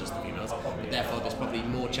everyone, not just the females. But therefore, there's probably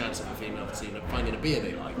more chance of a female finding a beer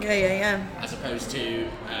they like. Yeah. As opposed to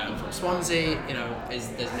from Swansea,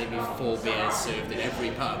 there's maybe 4 beers served in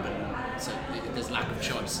every pub, and so there's lack of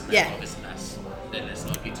choice. And Yeah. They're less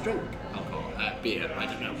likely to drink beer. I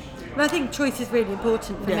don't know. But I think choice is really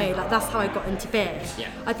important for me. Like that's how I got into beer. Yeah.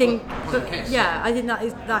 I think, Well, okay, so- I think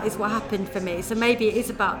that is what happened for me. So maybe it is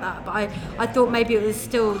about that. But I thought maybe it was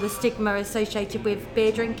still the stigma associated with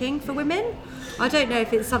beer drinking for women. I don't know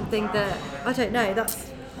if it's something that I don't know.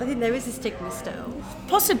 I think there is a stigma still.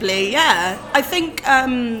 Possibly, yeah. I think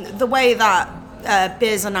the way that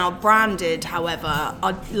beers are now branded, however,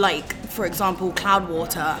 are like, for example,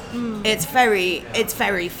 Cloudwater. It's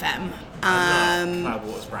very femme.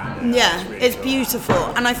 Cloudwater's brand. Yeah, really it's cool. beautiful,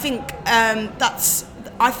 and I think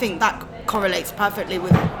that correlates perfectly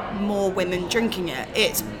with more women drinking it.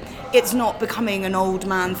 It's not becoming an old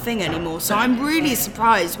man thing anymore. So I'm really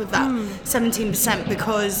surprised with that 17%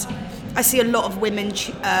 because I see a lot of women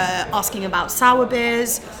asking about sour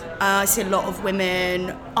beers. I see a lot of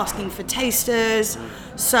women asking for tasters.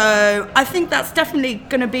 So I think that's definitely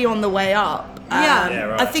going to be on the way up. Yeah,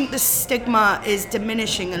 right. I think the stigma is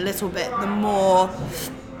diminishing a little bit the more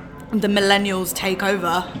the millennials take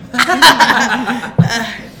over.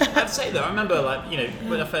 I'd say though, I remember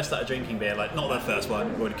when I first started drinking beer, not the first one,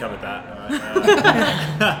 we've already covered that.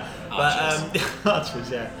 Right? Archers,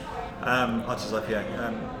 yeah. Archers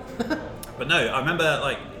IPA. But no, I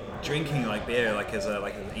remember drinking beer as an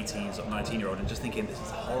 18 or 19-year-old and just thinking this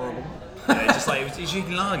is horrible. It was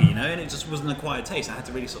drinking lager, and it just wasn't a quiet taste. I had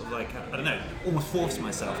to really sort of I don't know, almost force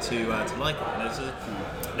myself to like it.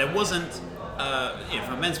 And there wasn't,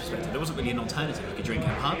 from a men's perspective, there wasn't really an alternative you could drink in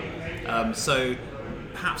a pub. So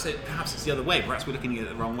perhaps it's the other way. Perhaps we're looking at it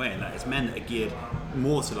the wrong way, and that it's men that are geared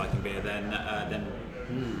more to liking beer than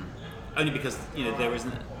only because there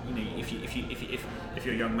isn't if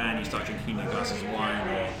you're a young man, you start drinking glasses of wine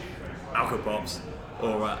or alcohol pops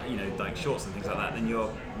or shorts and things like that, then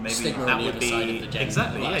you're maybe Stigma that on the would other be side of the gender.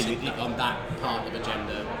 exactly Right, yeah on that part of a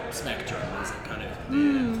gender spectrum is it kind of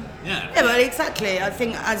Yeah, well, exactly. I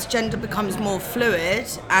think as gender becomes more fluid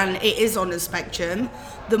and it is on a spectrum,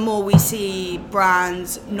 the more we see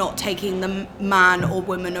brands not taking the man or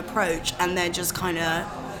woman approach and they're just kind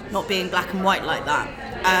of not being black and white like that,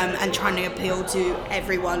 and trying to appeal to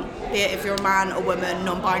everyone, be it if you're a man or woman,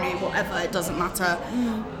 non-binary, whatever, it doesn't matter.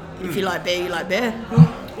 If you like beer, you like beer.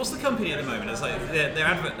 What's the company at the moment? It's their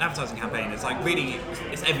advertising campaign. It's really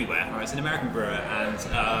it's everywhere. Right? It's an American brewer, and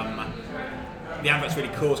the advert's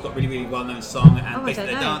really cool. It's got really really well known song, and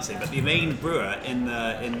basically they're dancing. But the main brewer in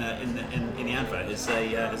the advert is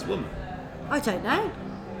a woman. I don't know.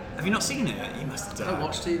 Have you not seen it? You must have done. don't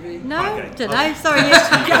watch TV. No, Okay. don't know. Sorry,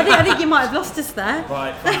 I think you might have lost us there.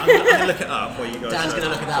 Right, fine. I'm going to look it up while you guys. Dan's going to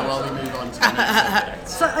look at that while we move on to the next subject.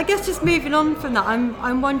 So I guess just moving on from that,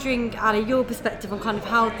 I'm wondering, Ali, your perspective on kind of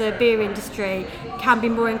how the beer industry can be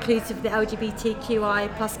more inclusive of the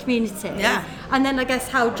LGBTQI plus community. Yeah. And then I guess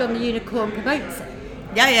how John the Unicorn promotes it.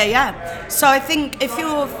 Yeah. So I think if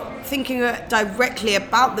you're thinking directly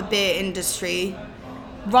about the beer industry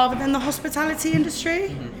rather than the hospitality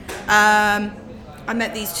industry, I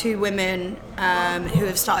met these two women who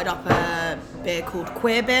have started up a beer called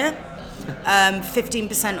Queer Beer.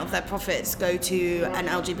 15% of their profits go to an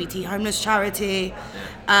LGBT homeless charity.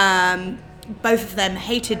 Both of them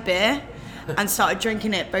hated beer and started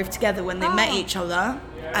drinking it both together when they met each other,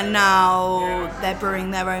 and now they're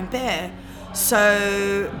brewing their own beer.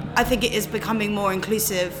 So I think it is becoming more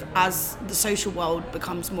inclusive as the social world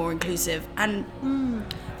becomes more inclusive, and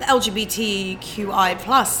the LGBTQI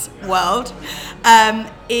plus world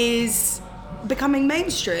is becoming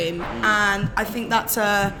mainstream, and I think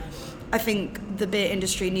I think the beer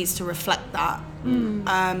industry needs to reflect that.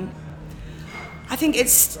 I think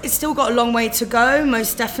it's still got a long way to go,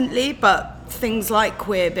 most definitely, but things like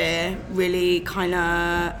Queer Beer really kind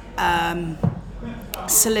of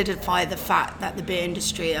solidify the fact that the beer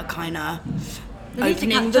industry are kind of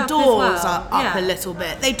opening the doors up a little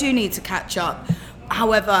bit. They do need to catch up.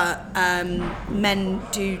 However, men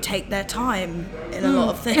do take their time in a lot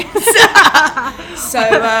of things. So,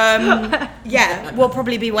 yeah, we'll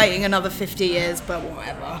probably be waiting another 50 years, but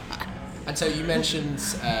whatever. And so you mentioned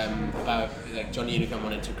about like Johnny Unicorn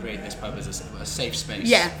wanted to create this pub as a safe space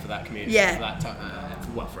for that community, for that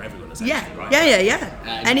for everyone essentially, right?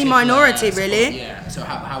 Yeah. Any minority, really. Yeah. So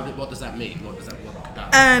what does that mean? What could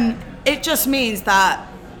that mean? It just means that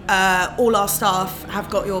all our staff have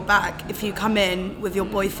got your back. If you come in with your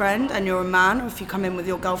boyfriend and you're a man, or if you come in with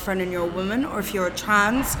your girlfriend and you're a woman, or if you're a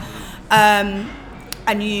trans, and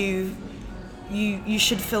you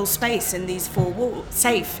should feel safe in these four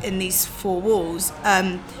walls.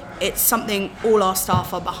 It's something all our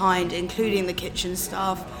staff are behind, including the kitchen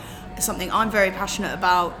staff. It's something I'm very passionate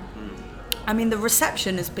about. I mean, the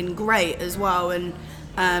reception has been great as well, and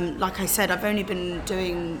like I said, I've only been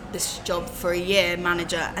doing this job for a year,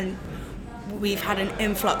 manager, and we've had an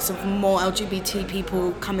influx of more LGBT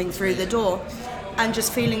people coming through the door and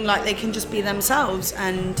just feeling like they can just be themselves,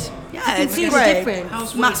 and it's great.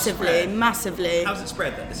 Massively. How's it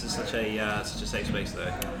spread that this is such a safe space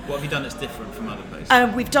though? What have you done that's different from other places?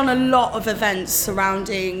 We've done a lot of events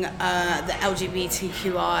surrounding the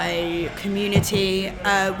LGBTQI community.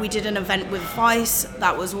 We did an event with Vice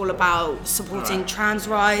that was all about supporting trans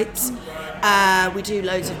rights. We do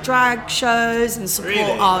loads of drag shows and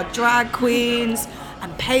support our drag queens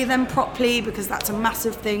and pay them properly, because that's a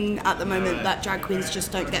massive thing at the moment, that drag queens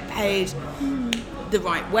just don't get paid the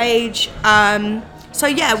right wage. So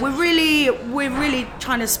yeah, we're really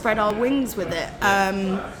trying to spread our wings with it.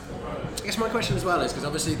 I guess my question as well is, because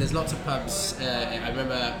obviously there's lots of pubs. I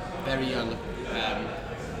remember very young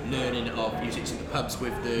learning of using the pubs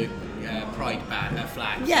with the pride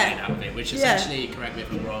flag made out of it, which essentially, correct me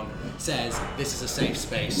if I'm wrong, says this is a safe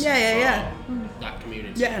space for that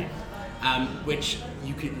community. Yeah. Which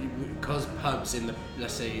you could, because pubs in the,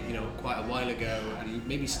 let's say, quite a while ago, and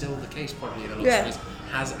maybe still the case probably in a lot of places,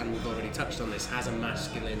 has, and we've already touched on this, has a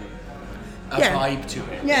masculine vibe to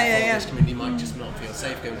it. This community might just not feel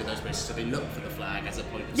safe going to those places, so they look for the flag as a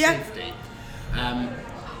point of safety.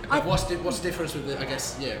 What's the difference with I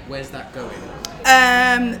guess, where's that going?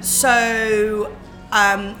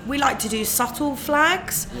 We like to do subtle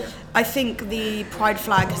flags. I think the pride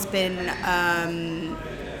flag has been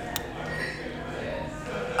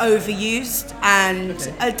overused, and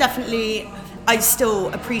definitely I still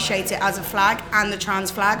appreciate it as a flag, and the trans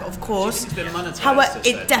flag, of course. However,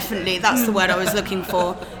 definitely, that's the word I was looking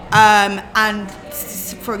for. And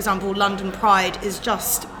for example, London Pride is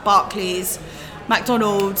just Barclays,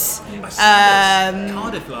 McDonald's.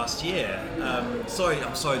 Cardiff last year. I'm sorry.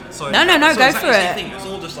 No, go for it. It was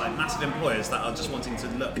all just like massive employers that are just wanting to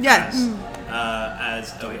look as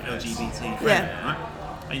LGBT friendly, right?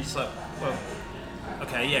 And you're just like, well,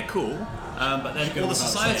 okay, cool. But then all the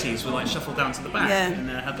societies were like shuffled down to the back and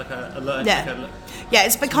had like a alert.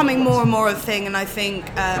 It's becoming more and more a thing, and I think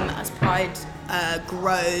as Pride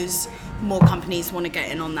grows, more companies want to get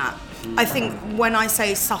in on that. I think when I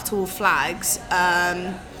say subtle flags,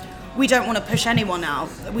 we don't want to push anyone out.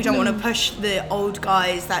 We don't want to push the old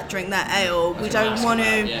guys that drink their ale. We don't want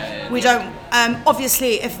to. We don't.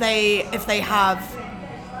 Obviously, if they have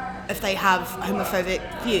homophobic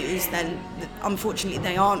views, then unfortunately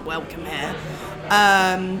they aren't welcome here.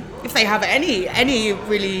 If they have any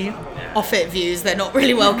really off-it views, they're not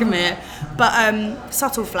really welcome here. But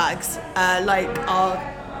subtle flags, like our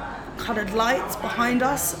coloured lights behind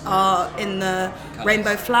us, are in the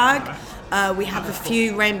rainbow flag. We have a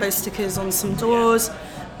few rainbow stickers on some doors.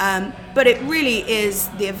 But it really is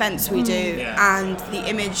the events we do and the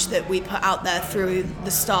image that we put out there through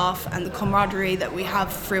the staff and the camaraderie that we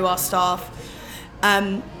have through our staff.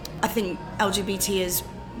 I think LGBT is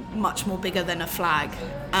much more bigger than a flag,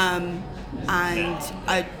 and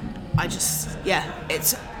I just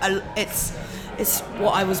it's it's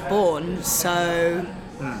what I was born, so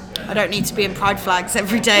I don't need to be in pride flags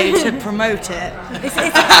every day to promote it. Because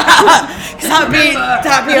that'd be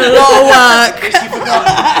a lot of work.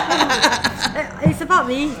 It's about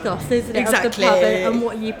the ethos, isn't it, Exactly. of the pub and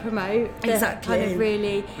what you promote. That Exactly. kind of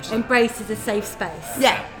really embraces a safe space.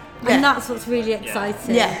 Yeah. And that's what's really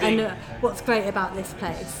exciting. Yeah. And what's great about this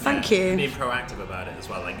place. Thank you. Being proactive about it as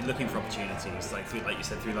well, like looking for opportunities, like through, like you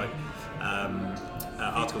said, through like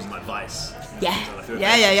articles in like Vice. Yeah. Like, through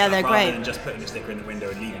Yeah, they're rather great. than just putting a sticker in the window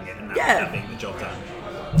and leaving it and that being the job done.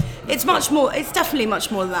 It's much more. It's definitely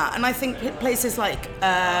much more than that. And I think places like,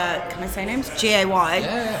 can I say names? GAY.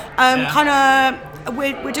 Kind of,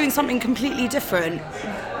 we're doing something completely different.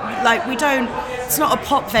 Like it's not a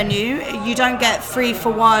pop venue. You don't get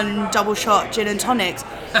 3-for-1 double shot gin and tonics.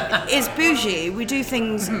 It's bougie. We do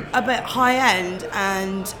things a bit high end,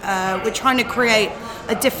 and we're trying to create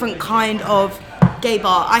a different kind of gay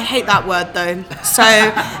bar. I hate that word though. So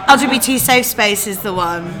LGBT safe space is the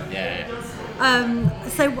one.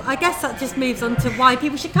 So I guess that just moves on to why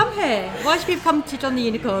people should come here. Why should people come to John the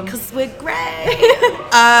Unicorn? Because we're great.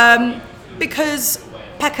 Because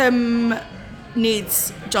Peckham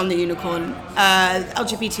needs John the Unicorn.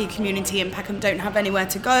 LGBT community in Peckham don't have anywhere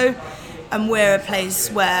to go, and we're a place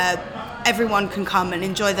where everyone can come and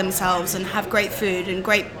enjoy themselves and have great food and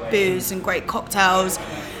great booze and great cocktails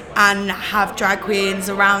and have drag queens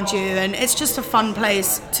around you, and it's just a fun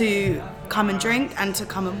place to come and drink and to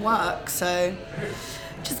come and work. So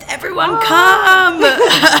just everyone come.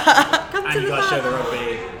 Come And to you the guys show pub. the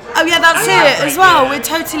rugby. Oh yeah, that's it as well. Yeah. We're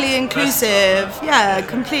totally inclusive. Yeah,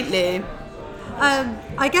 completely.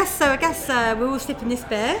 I guess we're all sipping this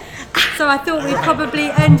beer. So I thought we'd probably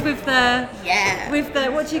end with the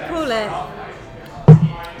what do you call it?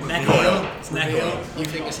 Neck oil. It's neck oil. You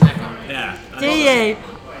think it's neck oil? Yeah. Do you?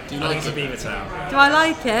 Do you I think like it's a it? beaver tail. Do I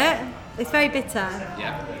like it? It's very bitter.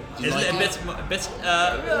 Yeah. Do you Is like it a bit?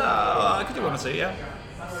 I could do one or two, yeah.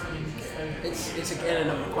 It's again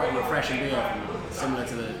another quite refreshing beer, similar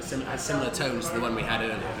to has similar tones to the one we had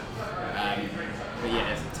earlier. But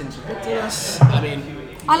yeah, it's a tinge of bitterness. I mean,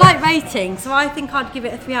 I like rating, so I think I'd give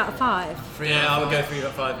it a 3 out of 5. Yeah, I would go 3 out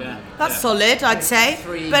of 5, yeah. That's solid, I'd say.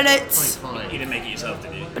 But You $3.5. didn't make it yourself,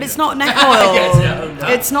 did you? it's not neck oil. Yes,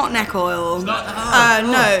 It's not neck oil.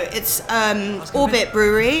 No, it's Orbit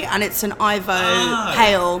Brewery, and it's an Ivo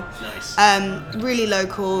pale. Nice. Really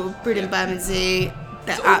local, brewed in Bermondsey.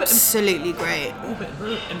 They're absolutely great.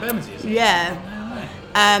 In Bermondsey, is it? Yeah.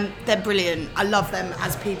 They're brilliant. I love them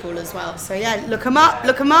as people as well. So yeah, look them up.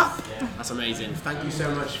 That's amazing. Thank you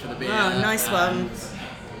so much for the beer. Oh, nice one.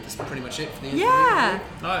 That's pretty much it for the interview. Yeah.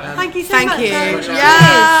 Thank you so Thank much. you. Cheers.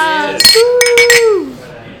 Yeah.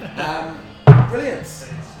 Brilliant.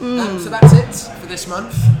 So that's it for this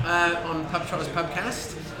month on Pub Trotters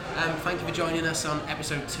Pubcast. Thank you for joining us on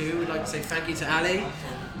episode 2. We'd like to say thank you to Ali.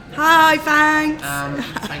 Hi, thanks.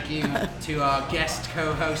 Thank you to our guest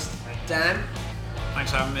co-host Dan.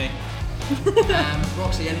 Thanks for having me.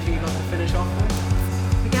 Roxy, anything you'd like to finish off with?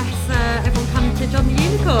 I guess everyone come to John the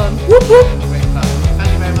Unicorn. Whoop whoop. Great pub.